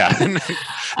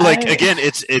like, again,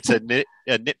 it's a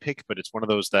nitpick, but it's one of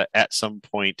those that at some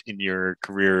point in your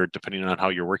career, depending on how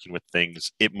you're working with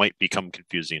things, it might become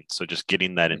confusing. So just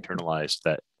getting that internalized,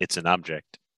 that it's an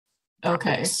object,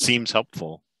 seems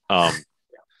helpful.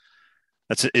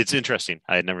 It's interesting.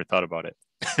 I had never thought about it.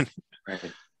 Right.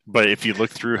 But if you look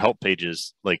through help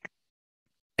pages, like,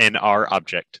 an R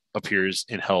object appears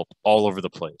in help all over the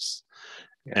place,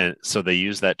 and so they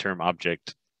use that term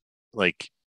object,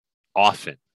 like,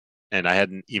 often, and I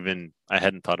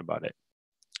hadn't thought about it.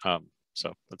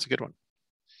 So that's a good one.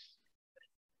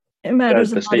 It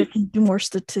matters a lot if you do more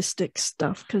statistics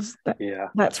stuff, because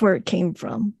that's where it came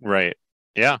from. Right.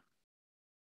 Yeah.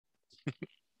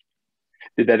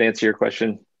 Did that answer your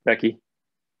question, Becky?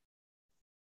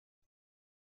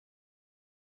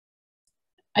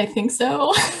 I think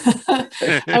so.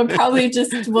 I probably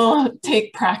just will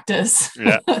take practice.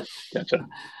 Yeah. Gotcha.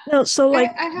 No, so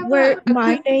like where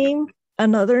my name,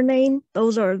 another name,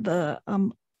 those are the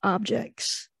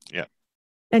objects. Yeah.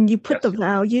 And you put the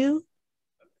value,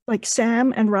 like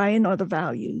Sam and Ryan are the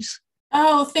values.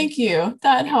 Oh, thank you.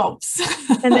 That helps.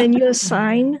 And then you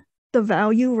assign the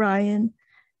value Ryan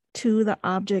to the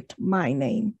object my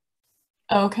name.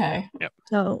 Okay. Yep.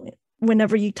 So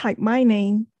whenever you type my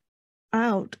name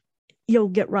out, you'll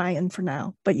get Ryan for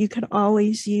now, but you could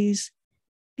always use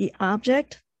the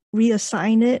object,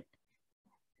 reassign it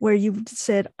where you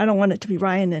said, I don't want it to be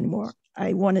Ryan anymore.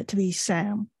 I want it to be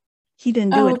Sam. He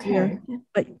didn't do it here,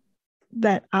 but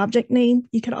that object name,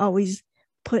 you could always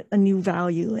put a new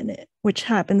value in it, which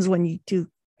happens when you do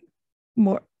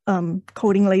more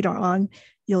coding later on.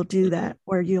 You'll do that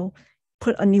where you'll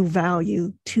put a new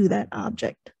value to that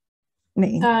object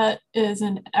name. That is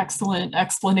an excellent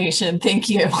explanation. Thank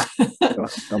you.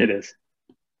 It is.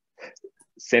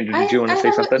 Sandra, did you want to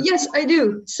say something? Yes, I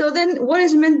do. So then what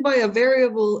is meant by a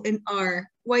variable in R?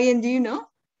 Wyan, do you know?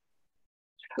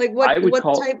 Like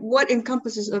what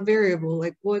encompasses a variable?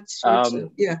 Like what sorts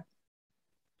of,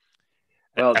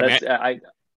 Well, I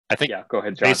think, go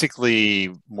ahead, John.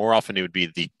 Basically, more often it would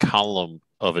be the column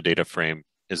of a data frame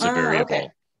is a variable.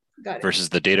 Okay. Got it. Versus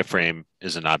the data frame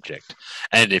is an object.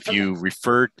 And if you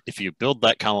build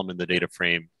that column in the data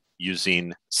frame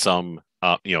using some,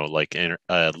 like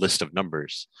a list of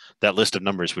numbers, that list of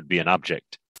numbers would be an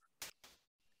object,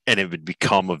 and it would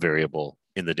become a variable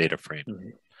in the data frame. Mm-hmm.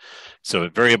 So a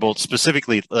variable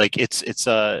specifically, like it's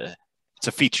a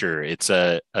feature, it's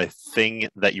a thing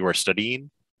that you are studying,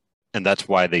 and that's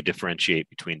why they differentiate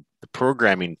between the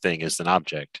programming thing is an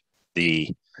object, the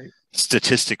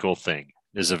statistical thing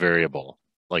is a variable,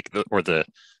 like the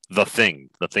thing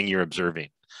you're observing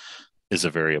is a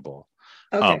variable.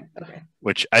 Okay.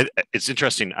 Which it's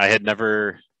interesting. I had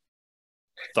never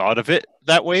thought of it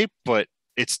that way, but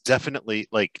it's definitely,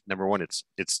 like, number one,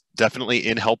 it's definitely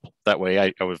in help that way.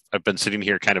 I've been sitting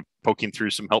here kind of poking through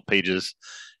some help pages.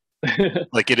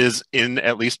 Like, it is in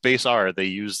at least base R.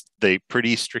 They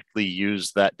pretty strictly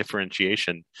use that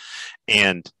differentiation,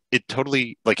 and it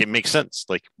totally, like, it makes sense.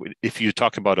 Like, if you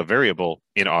talk about a variable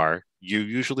in R, you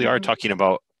usually are talking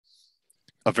about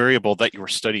a variable that you're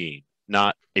studying,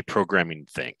 not a programming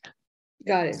thing.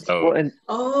 Got it. So, okay.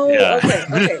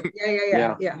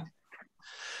 Yeah.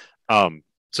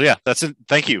 So yeah, that's it.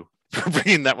 Thank you for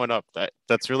bringing that one up.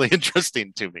 That's really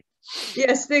interesting to me.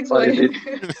 Yes, thanks, well, Mike.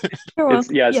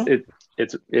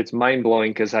 It's mind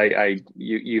blowing because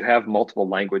you have multiple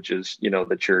languages,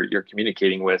 that you're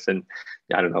communicating with, and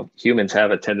I don't know, humans have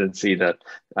a tendency to,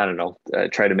 I don't know,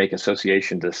 try to make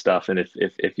association to stuff, and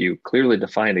if you clearly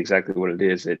define exactly what it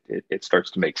is, it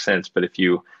starts to make sense. But if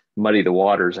you muddy the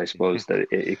waters, I suppose that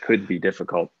it could be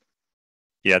difficult.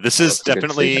 Yeah, this is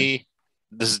definitely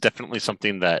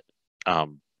something that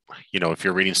if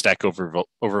you're reading Stack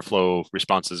Overflow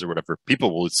responses or whatever,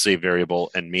 people will say variable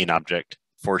and main object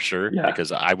for sure,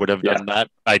 because I would have done that.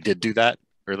 I did do that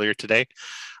earlier today.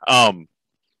 But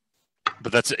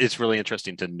it's really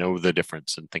interesting to know the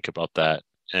difference and think about that.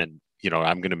 And,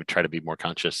 I'm going to try to be more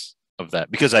conscious of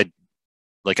that, because I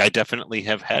definitely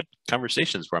have had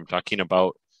conversations where I'm talking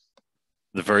about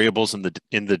the variables in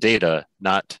the data,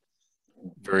 not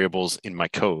variables in my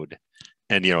code.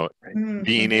 And,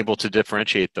 being able to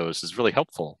differentiate those is really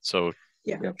helpful. So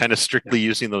kind of strictly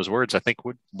using those words, I think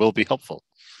will be helpful.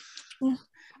 Yeah.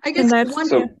 I guess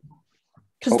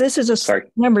because this is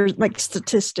remember, like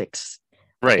statistics.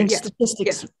 Right. In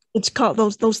statistics, it's called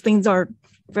those things are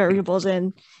variables,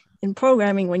 and in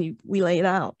programming, when we lay it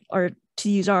out, or to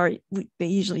use they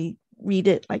usually read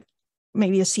it like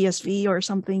maybe a CSV or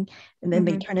something, and then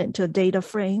they turn it into a data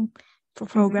frame for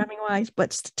programming wise.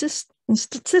 But in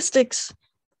statistics,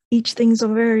 each thing's a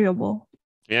variable.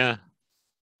 Yeah.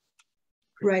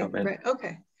 Right.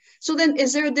 Okay. So then,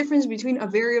 is there a difference between a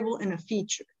variable and a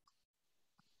feature?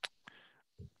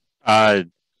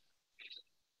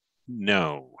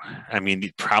 No. I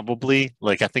mean, probably.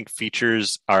 I think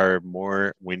features are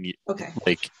more when you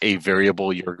like a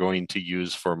variable you're going to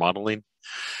use for modeling.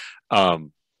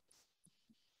 I'm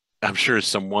sure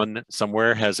someone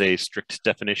somewhere has a strict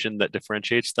definition that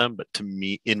differentiates them, but to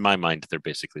me, in my mind, they're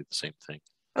basically the same thing.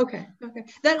 Okay.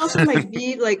 That also might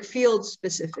be field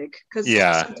specific, because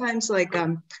sometimes I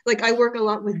work a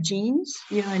lot with genes,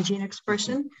 and gene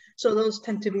expression. So those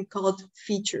tend to be called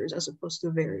features as opposed to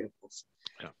variables.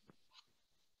 Yeah.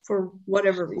 For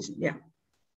whatever reason. Yeah.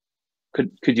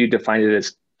 Could you define it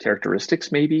as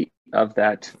characteristics maybe of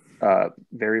that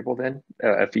variable then?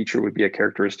 A feature would be a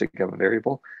characteristic of a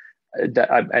variable.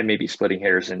 I may be splitting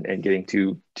hairs and getting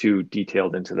too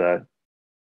detailed into the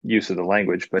use of the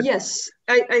language, but yes,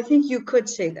 I think you could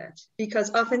say that,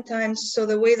 because oftentimes, so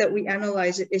the way that we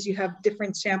analyze it is you have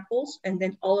different samples and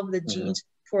then all of the genes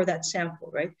for that sample,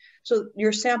 right? So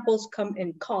your samples come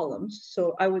in columns,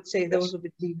 so I would say those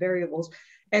would be variables,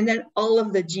 and then all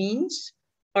of the genes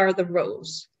are the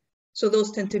rows, so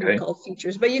those tend to be called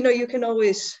features. But you can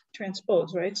always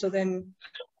transpose, right? So then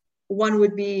one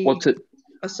would be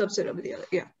a subset of the other.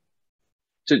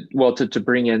 To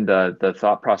bring in the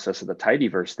thought process of the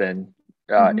tidyverse, then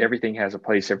everything has a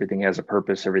place, everything has a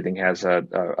purpose, everything has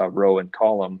a row and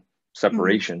column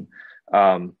separation.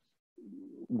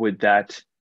 Would that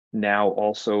now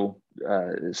also,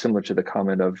 similar to the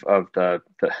comment of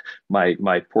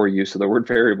my poor use of the word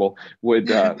variable, would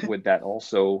that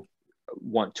also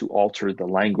want to alter the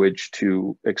language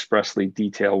to expressly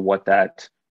detail what that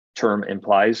term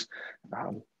implies?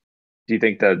 Do you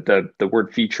think the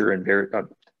word feature and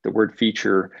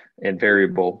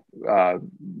variable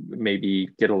maybe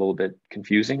get a little bit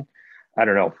confusing? I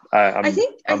don't know. I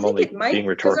think it might,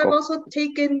 because I've also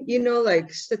taken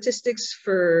statistics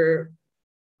for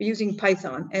using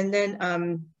Python, and then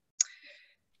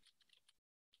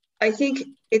I think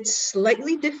it's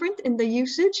slightly different in the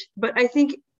usage, but I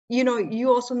think you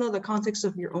also know the context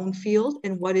of your own field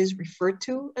and what is referred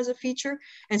to as a feature.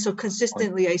 And so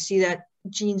consistently, I see that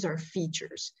genes are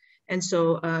features. And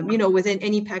so, within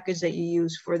any package that you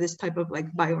use for this type of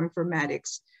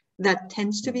bioinformatics, that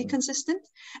tends to be consistent.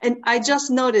 And I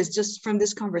just noticed, just from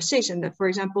this conversation, that, for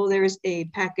example, there is a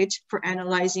package for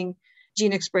analyzing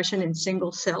gene expression in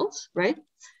single cells, right?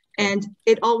 And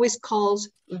it always calls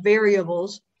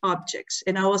variables objects.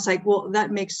 And I was like, well,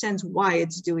 that makes sense why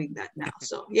it's doing that now.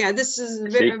 So yeah, this is a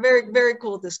very, very, very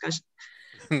cool discussion.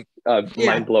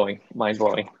 Mind blowing.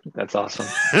 That's awesome.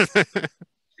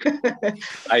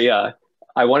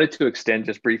 I wanted to extend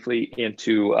just briefly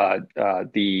into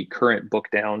the current book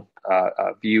down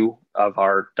view of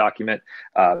our document.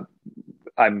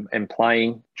 I'm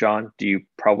implying, John, do you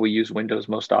probably use Windows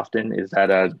most often? Is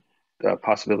that a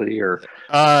possibility, or?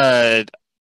 I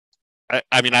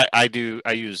mean, I do.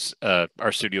 I use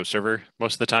RStudio Server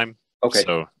most of the time. Okay.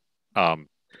 So, and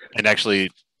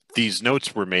actually, these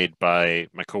notes were made by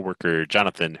my coworker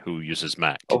Jonathan, who uses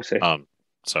Mac. Oh, say.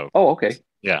 So. Oh, okay.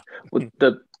 Yeah. Well,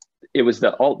 it was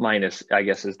the alt minus, I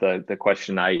guess, is the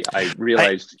question. I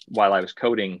realized while I was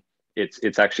coding,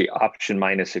 it's actually option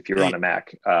minus if you're on a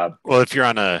Mac. Well, if you're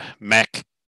on a Mac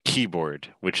keyboard,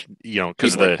 which,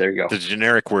 because the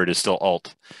generic word is still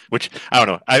alt, which I don't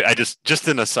know. I just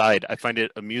an aside, I find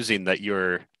it amusing that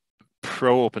you're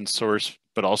pro open source,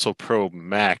 but also pro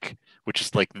Mac, which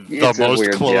is like the most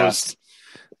weird, closed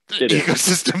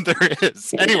ecosystem there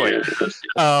is. Anyway,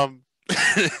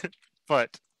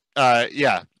 but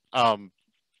yeah.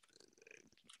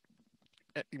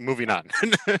 Moving on.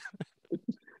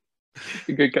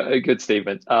 Good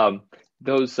statement.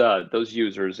 Those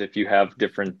users, if you have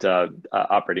different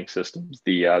operating systems,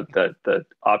 the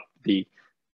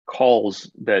calls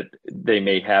that they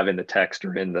may have in the text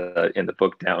or in the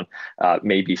book down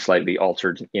may be slightly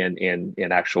altered in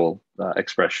actual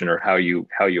expression, or how you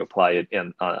apply it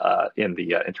in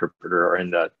the interpreter or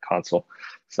in the console.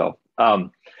 So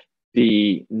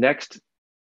the next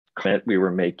comment we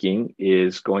were making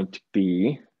is going to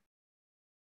be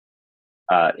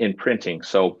in printing.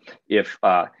 So if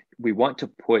we want to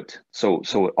put, so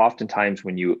oftentimes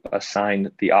when you assign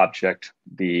the object,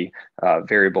 the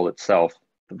variable itself,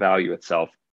 the value itself,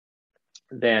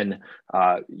 then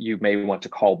you may want to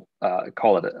call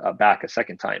it back a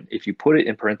second time. If you put it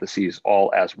in parentheses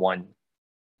all as one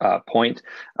point,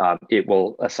 it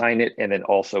will assign it and then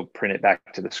also print it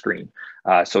back to the screen.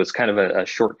 So it's kind of a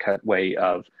shortcut way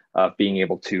of being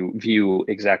able to view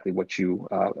exactly what you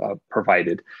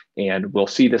provided. And we'll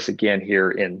see this again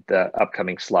here in the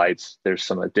upcoming slides. There's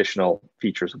some additional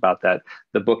features about that.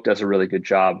 The book does a really good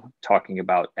job talking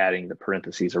about adding the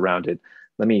parentheses around it.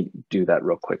 Let me do that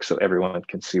real quick so everyone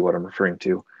can see what I'm referring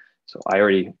to. So I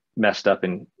already messed up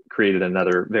and created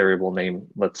another variable name.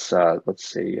 Let's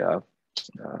say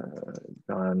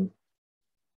John.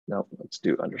 No, let's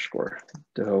do underscore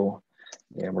do,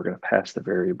 and we're going to pass the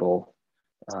variable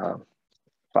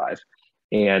 5.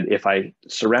 And if I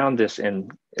surround this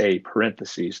in a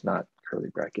parentheses, not curly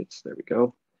brackets, there we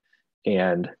go,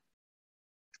 and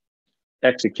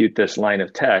execute this line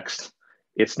of text,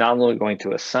 it's not only going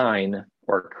to assign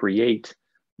or create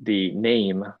the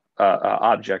name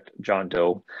object John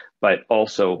Doe, but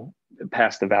also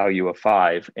pass the value of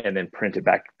 5 and then print it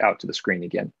back out to the screen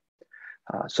again.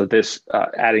 So this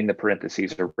adding the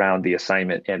parentheses around the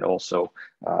assignment and also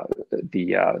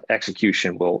the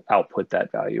execution will output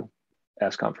that value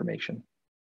as confirmation.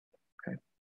 Okay.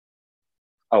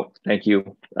 Oh, thank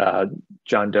you.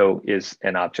 John Doe is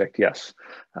an object, yes.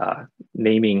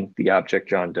 Naming the object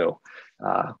John Doe.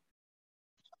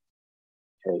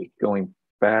 Okay, going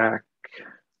back.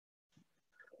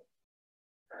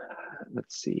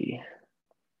 Let's see.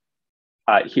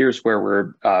 Here's where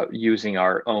we're using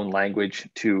our own language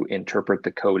to interpret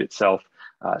the code itself.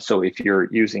 So if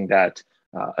you're using that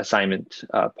assignment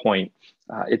point,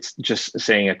 it's just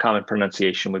saying a common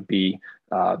pronunciation would be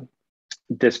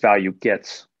this value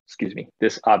gets,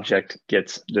 this object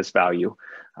gets this value.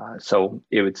 So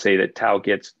it would say that tau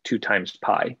gets 2 times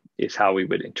pi is how we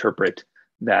would interpret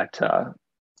that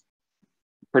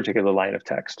particular line of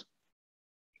text.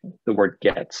 The word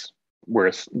gets,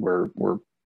 we're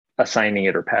assigning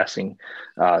it or passing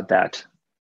that.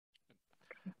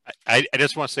 I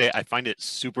just want to say I find it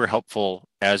super helpful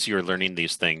as you're learning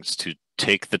these things to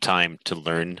take the time to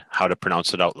learn how to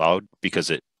pronounce it out loud, because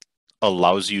it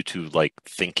allows you to like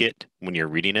think it when you're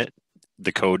reading it.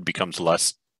 The code becomes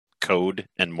less code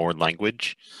and more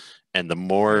language, and the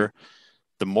more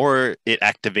it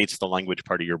activates the language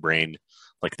part of your brain,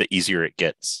 like the easier it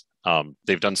gets.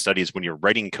 They've done studies when you're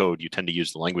writing code, you tend to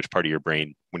use the language part of your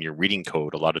brain. When you're reading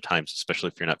code, a lot of times, especially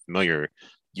if you're not familiar,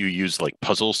 you use like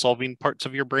puzzle solving parts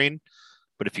of your brain.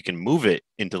 But if you can move it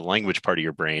into the language part of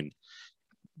your brain,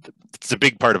 it's a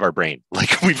big part of our brain.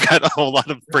 Like we've got a whole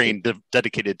lot of brain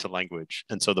dedicated to language.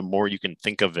 And so the more you can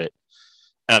think of it,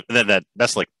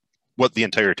 that's like what the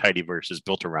entire tidyverse is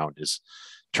built around, is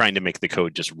trying to make the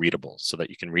code just readable so that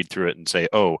you can read through it and say,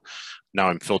 oh, now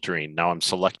I'm filtering, now I'm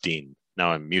selecting,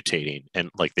 now I'm mutating. And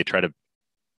like they try to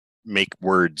make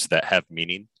words that have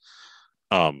meaning.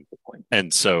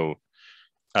 And so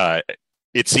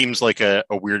it seems like a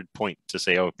weird point to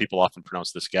say, oh, people often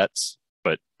pronounce this gets,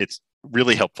 but it's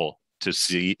really helpful to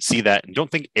see that. And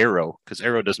don't think arrow, because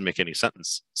arrow doesn't make any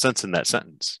sense in that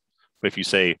sentence. But if you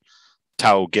say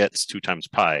tau gets 2 times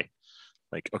pi,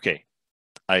 like, okay,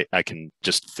 I can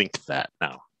just think that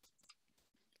now.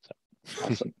 So.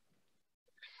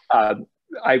 Awesome.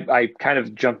 I kind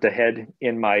of jumped ahead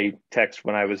in my text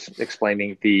when I was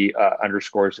explaining the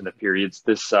underscores and the periods.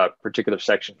 This particular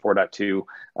section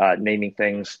 4.2, naming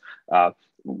things,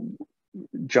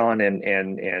 John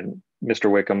and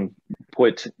Mr. Wickham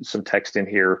put some text in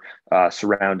here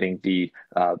surrounding the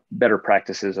better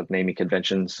practices of naming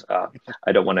conventions.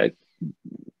 I don't want to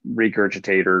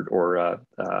regurgitate or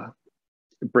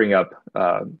bring up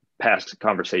past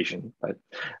conversation,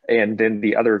 and then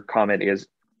the other comment is,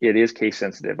 it is case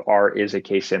sensitive. R is a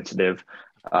case sensitive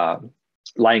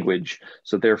language.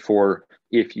 So therefore,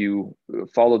 if you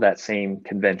follow that same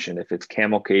convention, if it's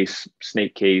camel case,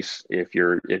 snake case, if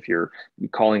you're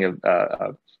calling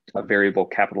a variable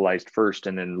capitalized first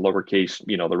and then lowercase,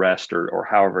 the rest, or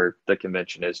however the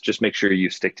convention is, just make sure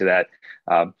you stick to that.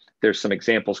 There's some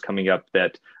examples coming up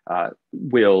that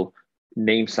will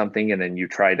name something and then you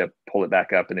try to pull it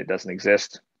back up and it doesn't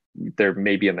exist. There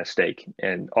may be a mistake,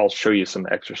 and I'll show you some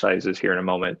exercises here in a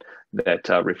moment that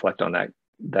reflect on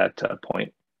that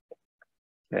point.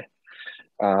 Okay.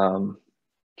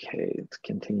 Okay, let's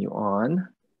continue on.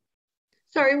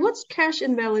 Sorry, what's cache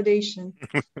invalidation?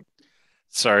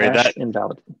 Sorry, cache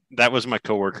that was my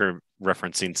coworker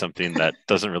referencing something that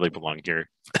doesn't really belong here.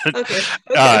 Okay.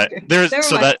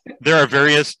 There are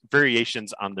various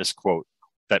variations on this quote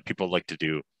that people like to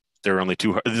do. There are only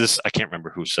two. I can't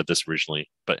remember who said this originally,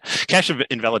 but cache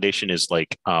invalidation is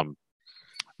like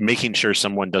making sure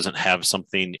someone doesn't have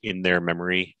something in their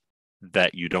memory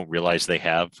that you don't realize they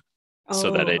have,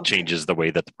 so that it changes the way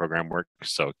that the program works.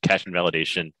 So cache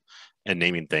invalidation and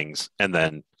naming things, and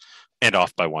then end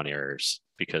off by one errors,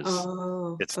 because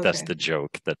that's the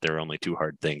joke, that there are only two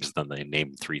hard things, then they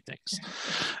name three things.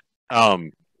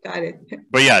 Got it.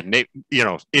 But yeah,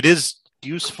 it is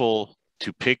useful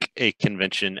to pick a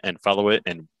convention and follow it.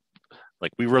 And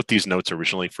like, we wrote these notes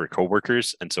originally for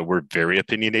coworkers, and so we're very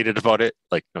opinionated about it.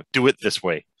 Like, no, do it this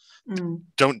way.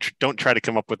 Don't try to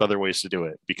come up with other ways to do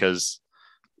it, because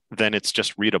then it's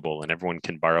just readable and everyone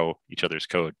can borrow each other's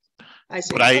code. I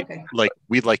see. But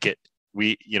we like it.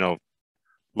 We,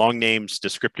 long names,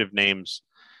 descriptive names,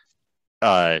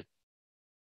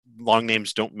 long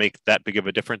names don't make that big of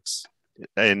a difference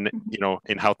in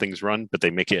how things run, but they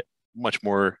make it much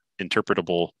more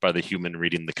interpretable by the human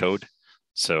reading the code.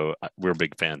 So we're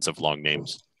big fans of long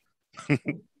names.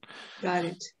 Got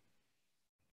it.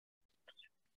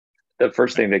 The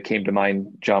first thing that came to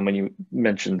mind, John, when you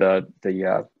mentioned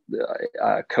the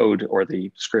code or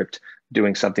the script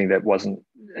doing something that wasn't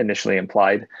initially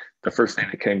implied, the first thing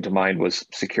that came to mind was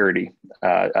security,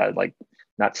 like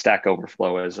not Stack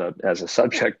Overflow as a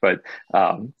subject, but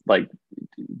like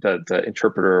the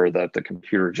interpreter or the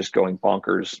computer just going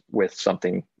bonkers with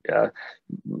something.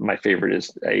 My favorite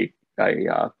is a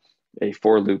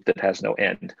for loop that has no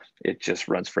end. It just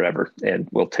runs forever and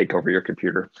will take over your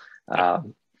computer.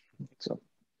 Okay.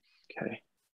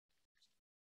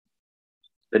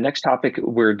 The next topic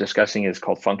we're discussing is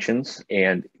called functions,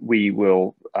 and we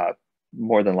will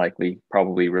more than likely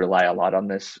probably rely a lot on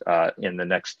this in the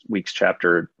next week's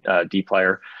chapter,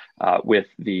 dplyr. With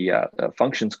the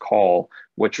functions call,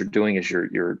 what you're doing is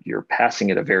you're passing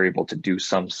it a variable to do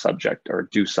some subject or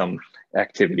do some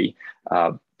activity.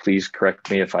 Please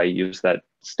correct me if I use that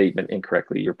statement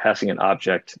incorrectly. You're passing an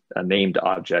object, a named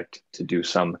object, to do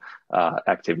some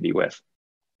activity with.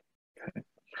 Okay.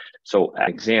 So an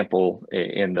example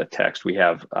in the text, we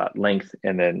have length,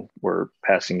 and then we're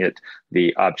passing it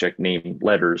the object name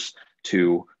letters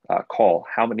to call.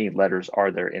 How many letters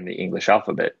are there in the English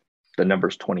alphabet? The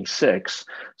number's 26.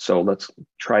 So let's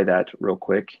try that real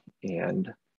quick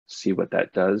and see what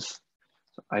that does.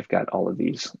 So I've got all of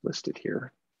these listed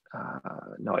here.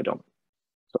 No, I don't.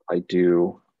 So I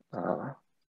do, what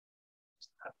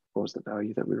was the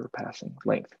value that we were passing?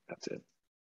 Length, that's it.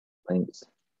 Length.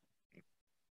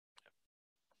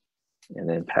 And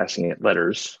then passing it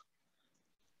letters.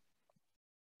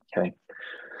 Okay.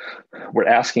 We're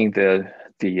asking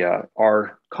the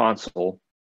R console.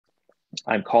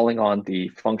 I'm calling on the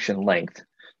function length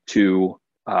to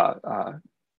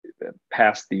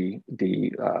pass the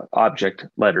object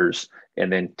letters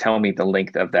and then tell me the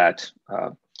length of that.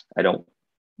 I don't,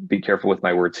 be careful with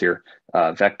my words here.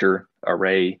 Vector,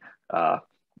 array,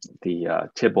 the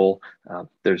tibble.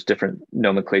 There's different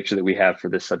nomenclature that we have for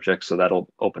this subject, so that'll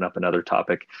open up another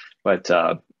topic. But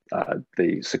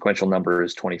the sequential number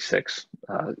is 26,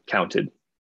 counted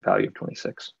value of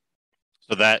 26.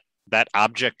 So that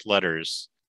object letters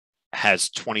has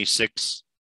 26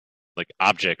 like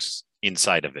objects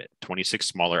inside of it, 26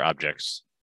 smaller objects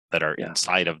that are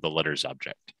inside of the letters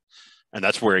object. And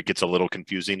that's where it gets a little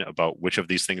confusing about which of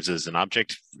these things is an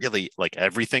object. Really, like,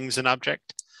 everything's an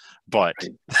object. But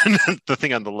the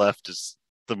thing on the left is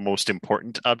the most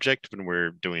important object when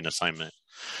we're doing assignment.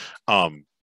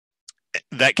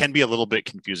 That can be a little bit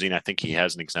confusing. I think he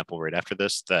has an example right after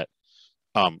this that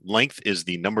length is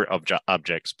the number of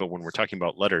objects, but when we're talking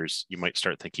about letters, you might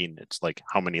start thinking it's like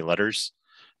how many letters.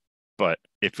 But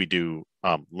if we do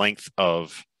length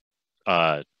of,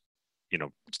 Sam.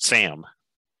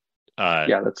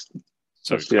 Let's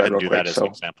go ahead and do that as an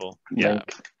example.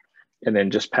 Length, and then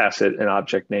just pass it an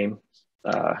object name.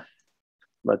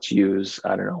 Let's use,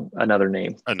 I don't know, another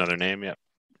name. Another name, yeah.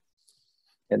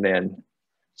 And then,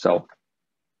 so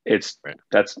it's, right.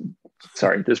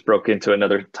 This broke into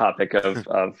another topic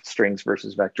of strings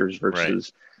versus vectors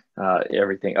versus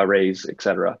everything, arrays,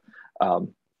 etc.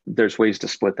 There's ways to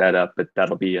split that up, but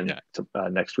that'll be in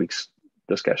next week's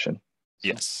discussion.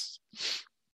 Yes.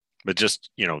 But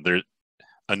just,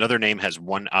 another name has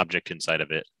one object inside of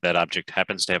it. That object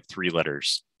happens to have 3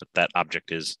 letters, but that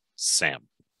object is Sam,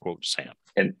 quote Sam.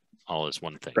 And all is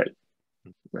one thing.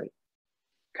 Right.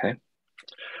 Okay.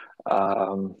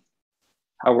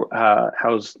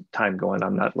 How's time going?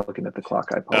 I'm not looking at the clock.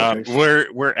 I apologize.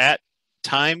 We're at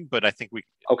time, but I think we.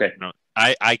 Okay.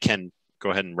 I can go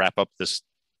ahead and wrap up this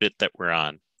bit that we're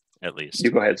on, at least.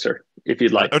 You go ahead, sir, if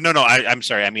you'd like. Oh no, I'm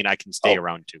sorry. I mean, I can stay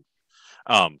around too.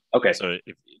 Okay. So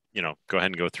if go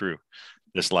ahead and go through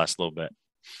this last little bit.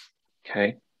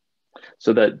 Okay.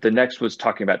 So the next was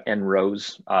talking about n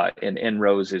rows, and n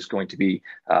rows is going to be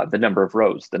the number of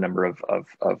rows, the number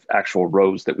of actual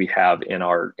rows that we have in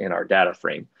our data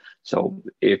frame. So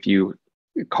if you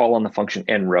call on the function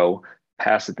n row,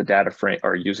 pass it the data frame,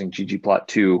 or using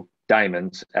ggplot2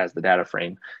 diamonds as the data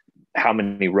frame, how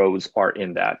many rows are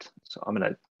in that? So I'm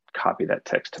going to copy that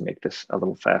text to make this a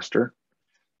little faster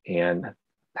and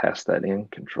pass that in,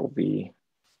 Control V.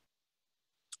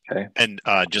 Okay. And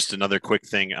just another quick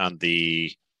thing on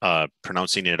the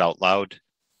pronouncing it out loud.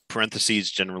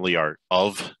 Parentheses generally are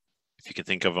of, if you can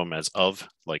think of them as of,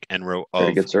 like n row of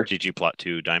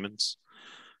ggplot2 diamonds.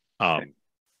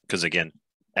 Because again,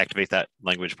 activate that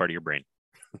language part of your brain.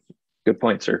 Good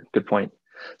point, sir. Good point.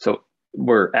 So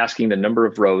we're asking the number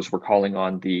of rows. We're calling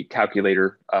on the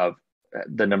calculator of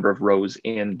the number of rows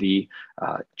in the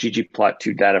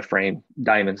ggplot2 data frame,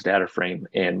 diamonds data frame,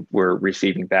 and we're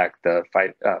receiving back the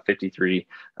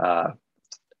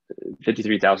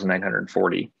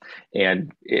 53,940.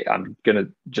 And I'm going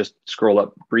to just scroll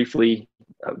up briefly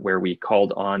where we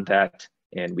called on that,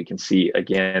 and we can see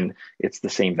again, it's the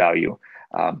same value.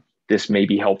 This may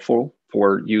be helpful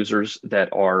for users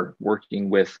that are working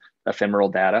with ephemeral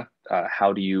data.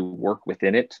 How do you work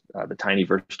within it? The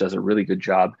Tinyverse does a really good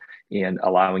job in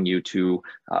allowing you to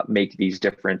make these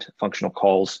different functional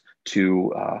calls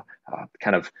to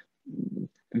kind of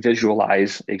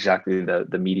visualize exactly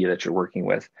the media that you're working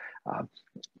with.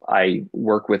 I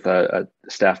work with a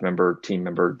staff member, team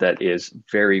member that is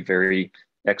very, very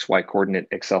XY coordinate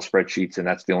Excel spreadsheets, and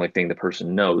that's the only thing the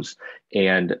person knows.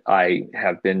 And I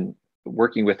have been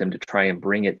working with them to try and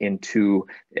bring it into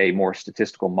a more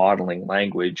statistical modeling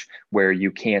language where you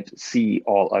can't see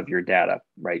all of your data,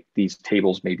 right? These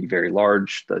tables may be very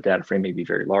large, the data frame may be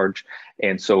very large.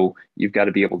 And so you've got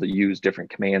to be able to use different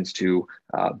commands to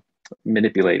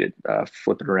manipulate it,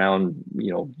 flip it around,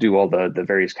 do all the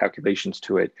various calculations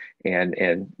to it,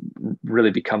 and really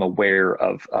become aware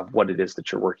of what it is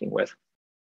that you're working with.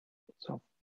 So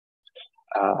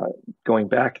going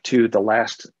back to the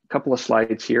last couple of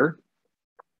slides here.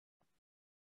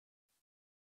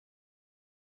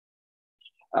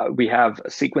 We have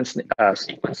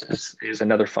sequences is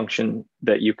another function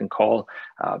that you can call.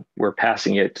 We're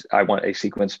passing it, I want a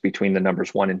sequence between the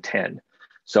numbers 1 and 10.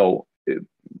 So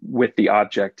with the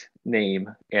object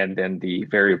name and then the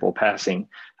variable passing,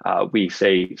 we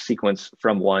say sequence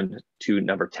from 1 to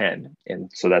number 10. And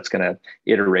so that's going to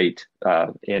iterate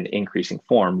in increasing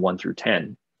form 1 through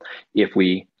 10. If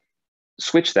we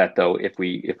switch that though, if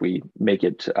we make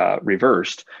it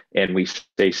reversed and we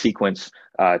say sequence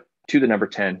to the number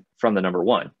 10 from the number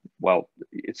 1, well,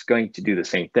 it's going to do the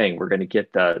same thing. We're going to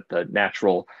get the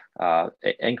natural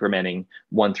incrementing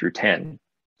 1 through 10.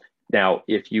 Now,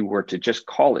 if you were to just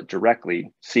call it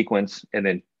directly sequence and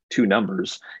then 2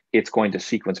 numbers, it's going to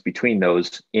sequence between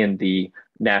those in the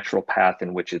natural path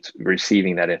in which it's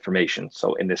receiving that information.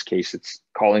 So in this case, it's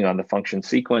calling on the function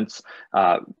sequence,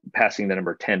 passing the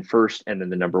number 10 first and then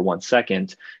the number 1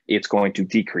 second. It's going to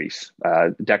decrease,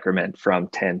 decrement from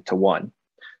 10 to 1.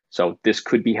 So this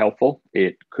could be helpful.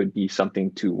 It could be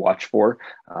something to watch for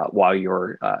while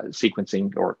you're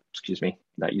sequencing, or excuse me,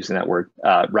 not using that word,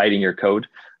 writing your code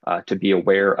to be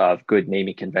aware of good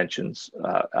naming conventions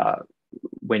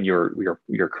when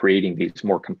you're creating these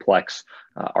more complex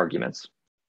arguments.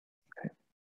 Okay.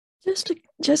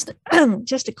 just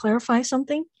to clarify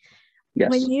something, Yes.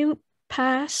 when you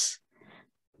pass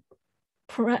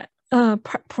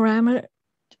parameter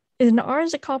in R,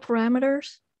 is it called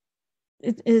parameters?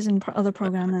 It is in other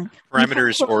programming.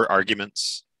 Parameters or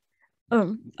arguments.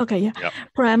 Oh, okay, yeah. Yep.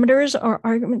 Parameters or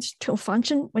arguments to a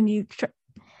function. When you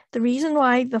the reason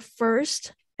why the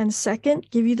first and second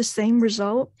give you the same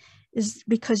result is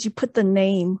because you put the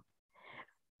name.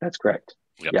 That's correct.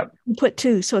 Yep. You put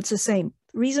 2, so it's the same.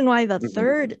 The reason why the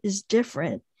third is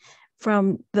different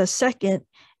from the second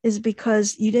is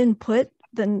because you didn't put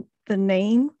the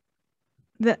name.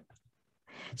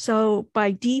 So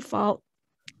by default,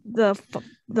 the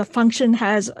function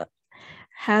has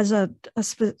a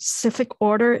specific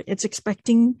order. It's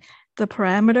expecting the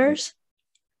parameters.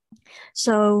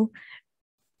 So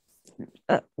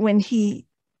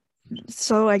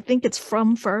so I think it's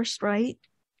from first, right?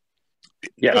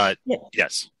 Yeah.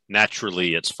 Yes.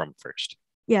 Naturally, it's from first.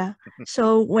 Yeah.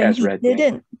 So when he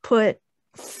didn't put,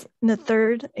 in the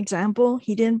third example,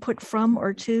 he didn't put from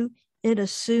or to, it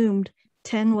assumed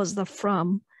 10 was the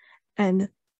from and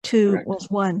 2 was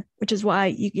 1, which is why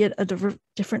you get a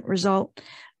different result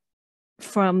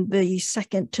from the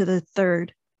second to the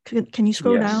third. Can you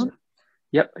scroll down?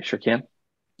 Yep, I sure can.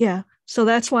 Yeah. So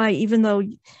that's why even though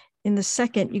in the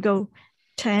second you go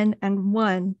 10 and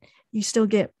 1, you still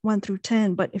get 1 through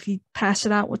 10. But if you pass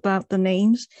it out without the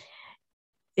names,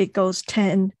 it goes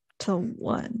 10 to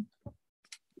 1.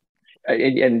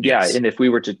 And if we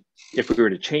were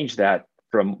to change that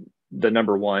from the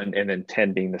number 1 and then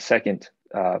 10 being the second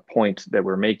point that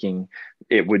we're making,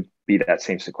 it would be that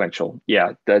same sequential.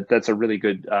 Yeah, that's a really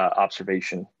good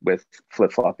observation with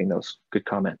flip-flopping those. Good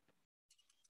comment.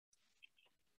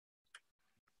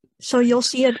 So you'll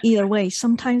see it either way.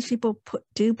 Sometimes people put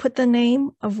the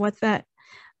name of what that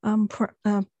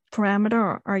parameter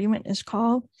or argument is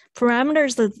called.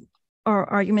 Parameters or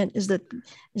argument is the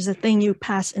thing you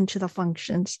pass into the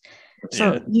functions.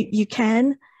 So you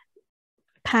can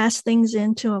pass things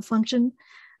into a function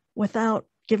without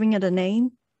giving it a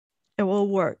name. It will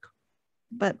work,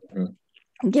 but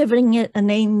giving it a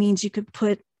name means you could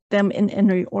put them in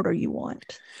any order you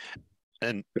want.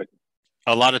 And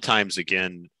a lot of times,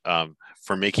 again,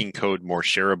 for making code more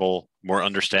shareable, more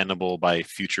understandable by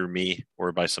future me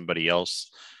or by somebody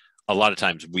else, a lot of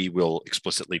times we will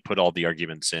explicitly put all the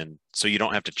arguments in. So you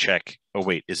don't have to check, oh,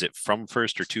 wait, is it from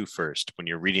first or to first? When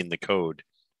you're reading the code,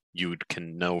 you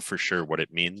can know for sure what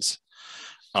it means.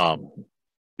 And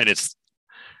it's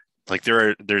like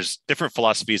there's different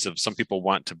philosophies of some people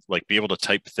want to like be able to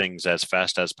type things as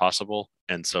fast as possible.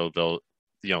 And so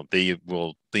they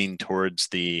will lean towards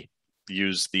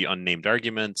use the unnamed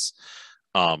arguments.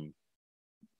 And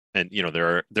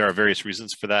there are various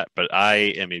reasons for that, but I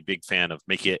am a big fan of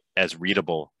make it as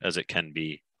readable as it can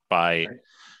be by,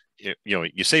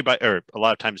 you say by, or a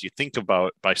lot of times you think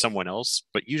about by someone else,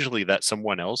 but usually that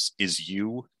someone else is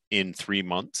you in 3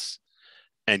 months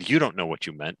and you don't know what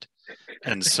you meant.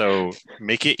 And so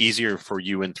make it easier for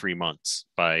you in 3 months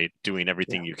by doing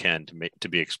everything you can to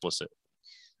be explicit.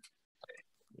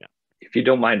 If you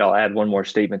don't mind, I'll add one more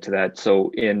statement to that.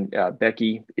 So in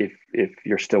Becky, if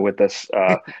you're still with us,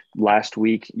 last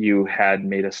week you had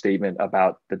made a statement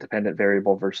about the dependent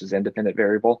variable versus independent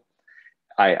variable.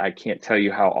 I can't tell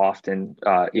you how often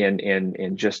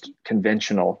in just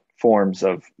conventional forms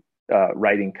of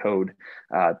writing code,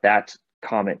 that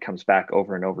comment comes back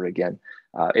over and over again.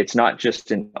 It's not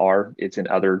just in R, it's in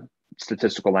other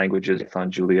statistical languages,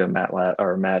 Python, Julia, MATLAB,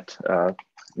 or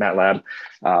MATLAB.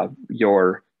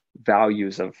 Your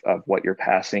values of what you're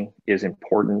passing is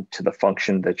important to the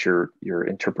function that you're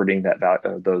interpreting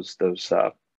those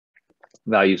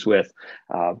values with.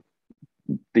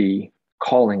 The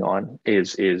calling on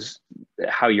is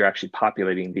how you're actually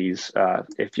populating these.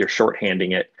 If you're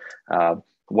shorthanding it,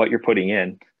 what you're putting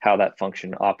in, how that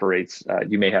function operates.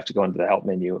 You may have to go into the help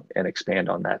menu and expand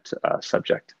on that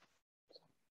subject.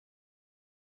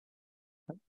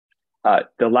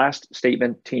 The last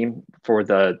statement, team, for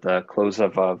the close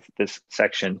of this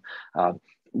section,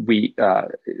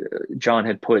 John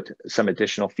had put some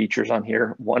additional features on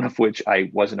here, one of which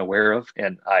I wasn't aware of,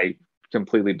 and I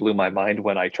completely blew my mind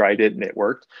when I tried it and it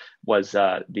worked, was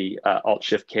the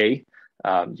Alt-Shift-K.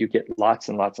 You get lots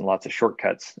and lots and lots of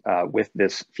shortcuts with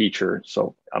this feature.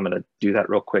 So I'm going to do that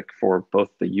real quick for both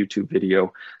the YouTube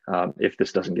video, if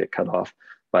this doesn't get cut off.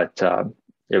 But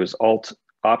it was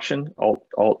Alt-Option,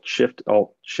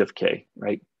 Alt-Shift-K,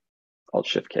 right?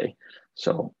 Alt-Shift-K.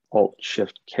 So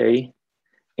Alt-Shift-K.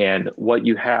 And what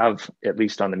you have, at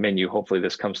least on the menu, hopefully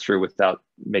this comes through without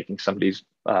making somebody's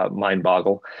mind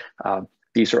boggle.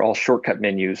 These are all shortcut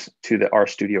menus to the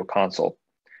RStudio console.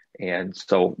 And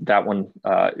so that one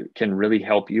can really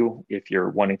help you if you're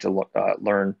wanting to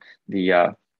learn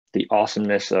the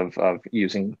awesomeness of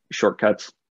using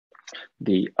shortcuts.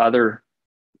 The other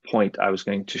point I was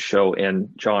going to show, and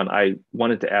John, I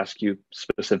wanted to ask you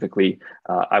specifically,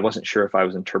 I wasn't sure if I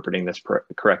was interpreting this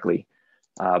correctly,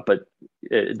 but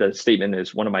the statement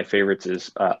is, one of my favorites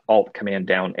is Alt Command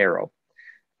Down arrow.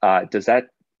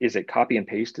 Is it copy and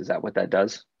paste? Is that what that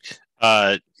does?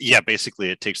 Yeah, basically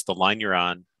it takes the line you're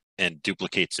on and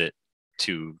duplicates it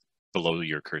to below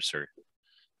your cursor.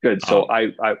 Good. So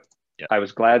I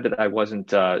was glad that I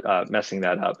wasn't messing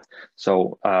that up.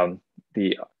 So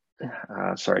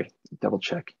sorry, double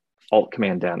check. Alt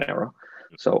Command Down arrow.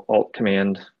 So Alt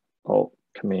Command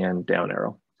Down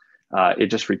arrow. It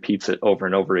just repeats it over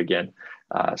and over again.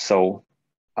 So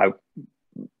I'm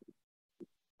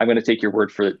going to take your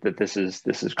word for it that this is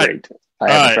great.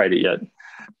 I haven't tried it yet.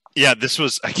 Yeah,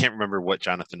 I can't remember what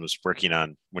Jonathan was working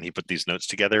on when he put these notes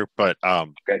together, but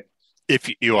okay. If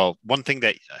one thing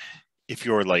that if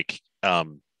you're like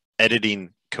editing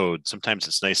code, sometimes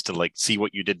it's nice to like see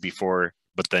what you did before,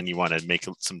 but then you want to make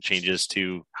some changes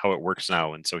to how it works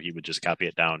now. And so he would just copy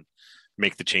it down,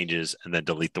 make the changes, and then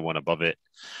delete the one above it.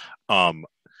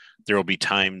 There will be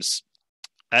times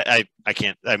I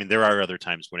can't, I mean, there are other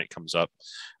times when it comes up.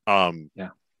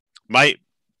 My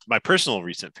personal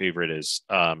recent favorite is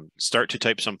start to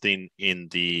type something in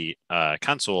the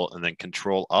console, and then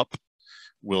Control Up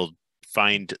will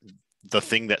find the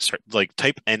thing that like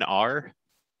type NR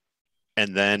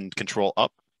and then Control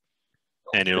Up,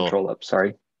 and it'll Control Up.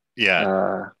 Sorry.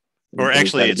 Yeah. Or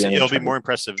actually, it'll be more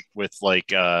impressive with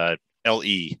like LE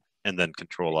and then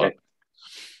Control Up.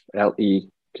 LE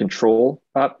Control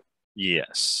Up.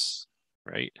 Yes.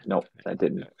 Right. No, that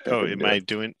didn't. Am I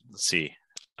doing? Let's see.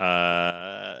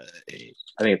 I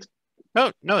think it's.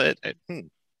 Oh no!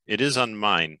 It is on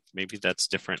mine. Maybe that's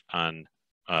different on.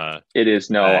 It is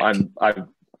no. Mac.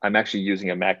 I'm actually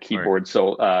using a Mac keyboard,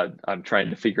 so I'm trying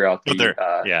to figure out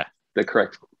the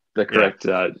correct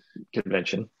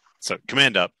convention. So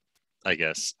Command Up, I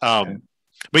guess. But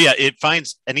yeah, it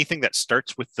finds anything that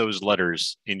starts with those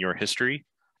letters in your history,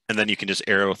 and then you can just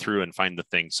arrow through and find the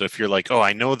thing. So if you're like, oh,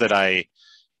 I know that I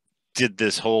did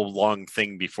this whole long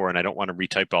thing before and I don't want to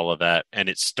retype all of that, and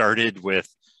it started with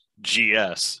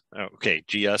GS. Okay,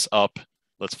 GS up.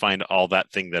 Let's find all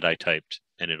that thing that I typed,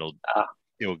 and it'll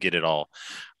get it all.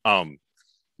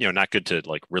 Not good to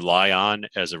like rely on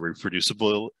as a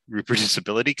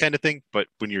reproducibility kind of thing, but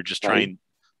when you're just trying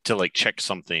to like check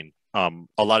something, a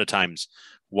lot of times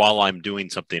while I'm doing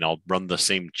something, I'll run the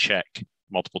same check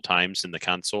multiple times in the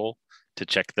console to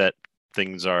check that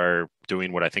things are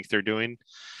doing what I think they're doing.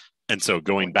 And so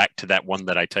going back to that one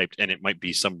that I typed, and it might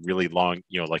be some really long,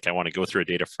 like I want to go through a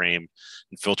data frame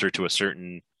and filter to a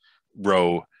certain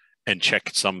row and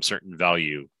check some certain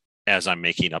value as I'm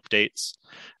making updates.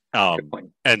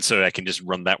 And so I can just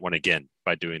run that one again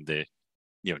by doing the,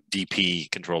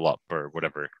 DP Control Up or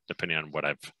whatever, depending on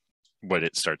what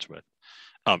it starts with.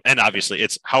 And obviously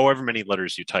it's however many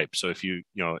letters you type. So if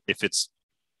if it's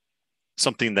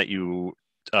something that you,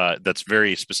 that's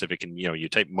very specific and, you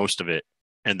type most of it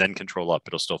and then Control Up,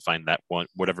 it'll still find that one,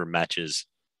 whatever matches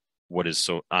what is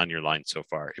so on your line so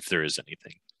far, if there is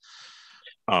anything.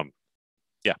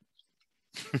 Yeah.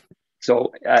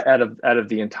 So out of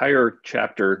the entire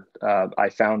chapter, I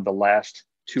found the last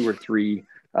 2 or 3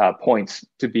 points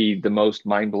to be the most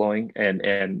mind-blowing,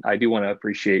 and I do want to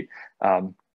appreciate.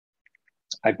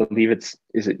 I believe is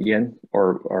it Yin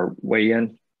or Wei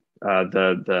Yin,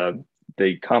 the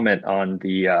comment on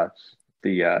the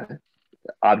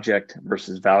object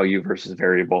versus value versus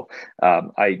variable.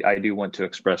 I do want to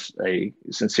express a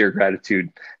sincere gratitude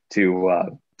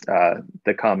to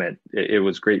the comment. It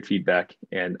was great feedback,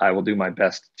 and I will do my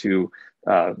best to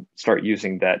start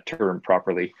using that term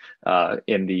properly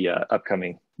in the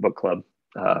upcoming book club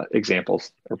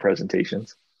examples or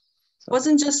presentations. So.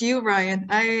 Wasn't just you, Ryan.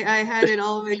 I had it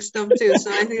all mixed up too.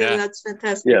 So I think that's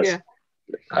fantastic. Yes. Yeah.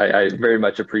 I very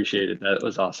much appreciate it. That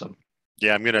was awesome.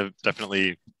 Yeah, I'm gonna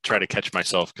definitely try to catch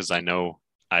myself, because I know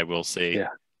I will say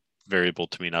variable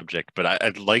to mean object, but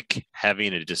I like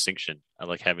having a distinction. I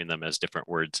like having them as different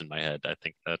words in my head. I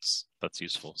think that's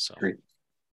useful. So great.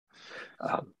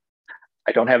 I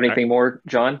don't have anything more,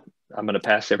 John. I'm going to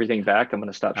pass everything back. I'm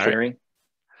going to stop sharing.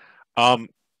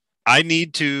 I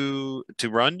need to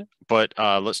run, but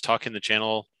let's talk in the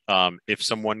channel. If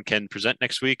someone can present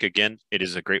next week, again, it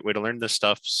is a great way to learn this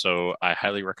stuff, so I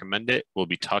highly recommend it. We'll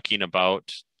be talking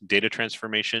about data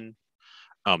transformation.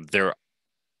 There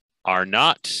are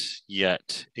not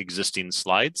yet existing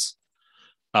slides.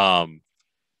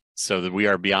 so that we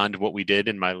are beyond what we did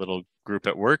in my little group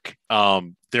at work.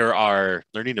 There are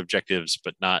learning objectives,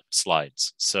 but not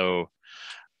slides. So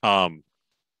I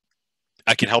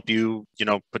can help you,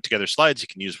 put together slides. You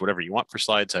can use whatever you want for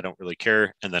slides. I don't really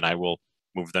care. And then I will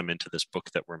move them into this book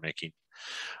that we're making.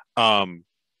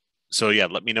 So yeah,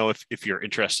 let me know if you're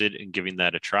interested in giving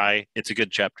that a try. It's a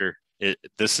good chapter.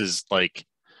 This is like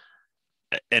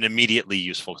an immediately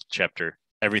useful chapter.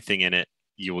 Everything in it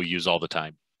you will use all the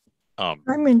time.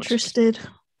 I'm interested.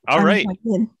 All right.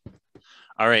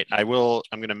 All right. I'm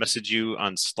going to message you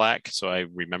on Slack so I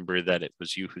remember that it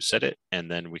was you who said it, and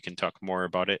then we can talk more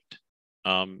about it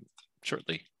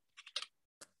shortly.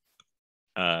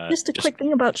 Just a quick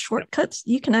thing about shortcuts.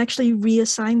 You can actually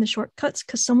reassign the shortcuts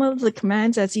because some of the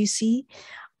commands, as you see,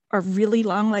 are really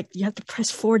long. Like you have to press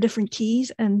 4 different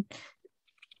keys, and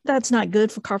that's not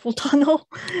good for carpal tunnel.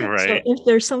 Right. So if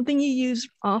there's something you use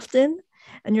often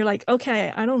and you're like,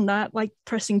 okay, I don't not like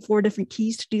pressing 4 different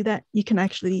keys to do that, you can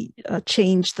actually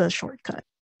change the shortcut.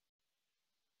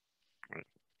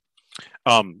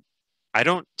 I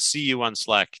don't see you on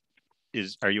Slack.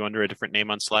 Are you under a different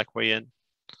name on Slack, Wei Yin?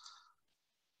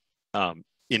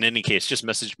 In any case, just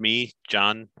message me,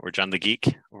 John, or John the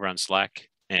Geek over on Slack,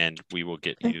 and we will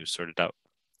get you sorted out.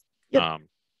 Yep. All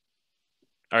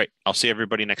right. I'll see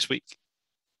everybody next week.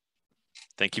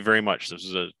 Thank you very much. This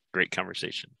was a great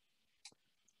conversation.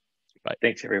 Bye.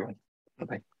 Thanks, everyone.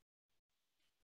 Bye-bye.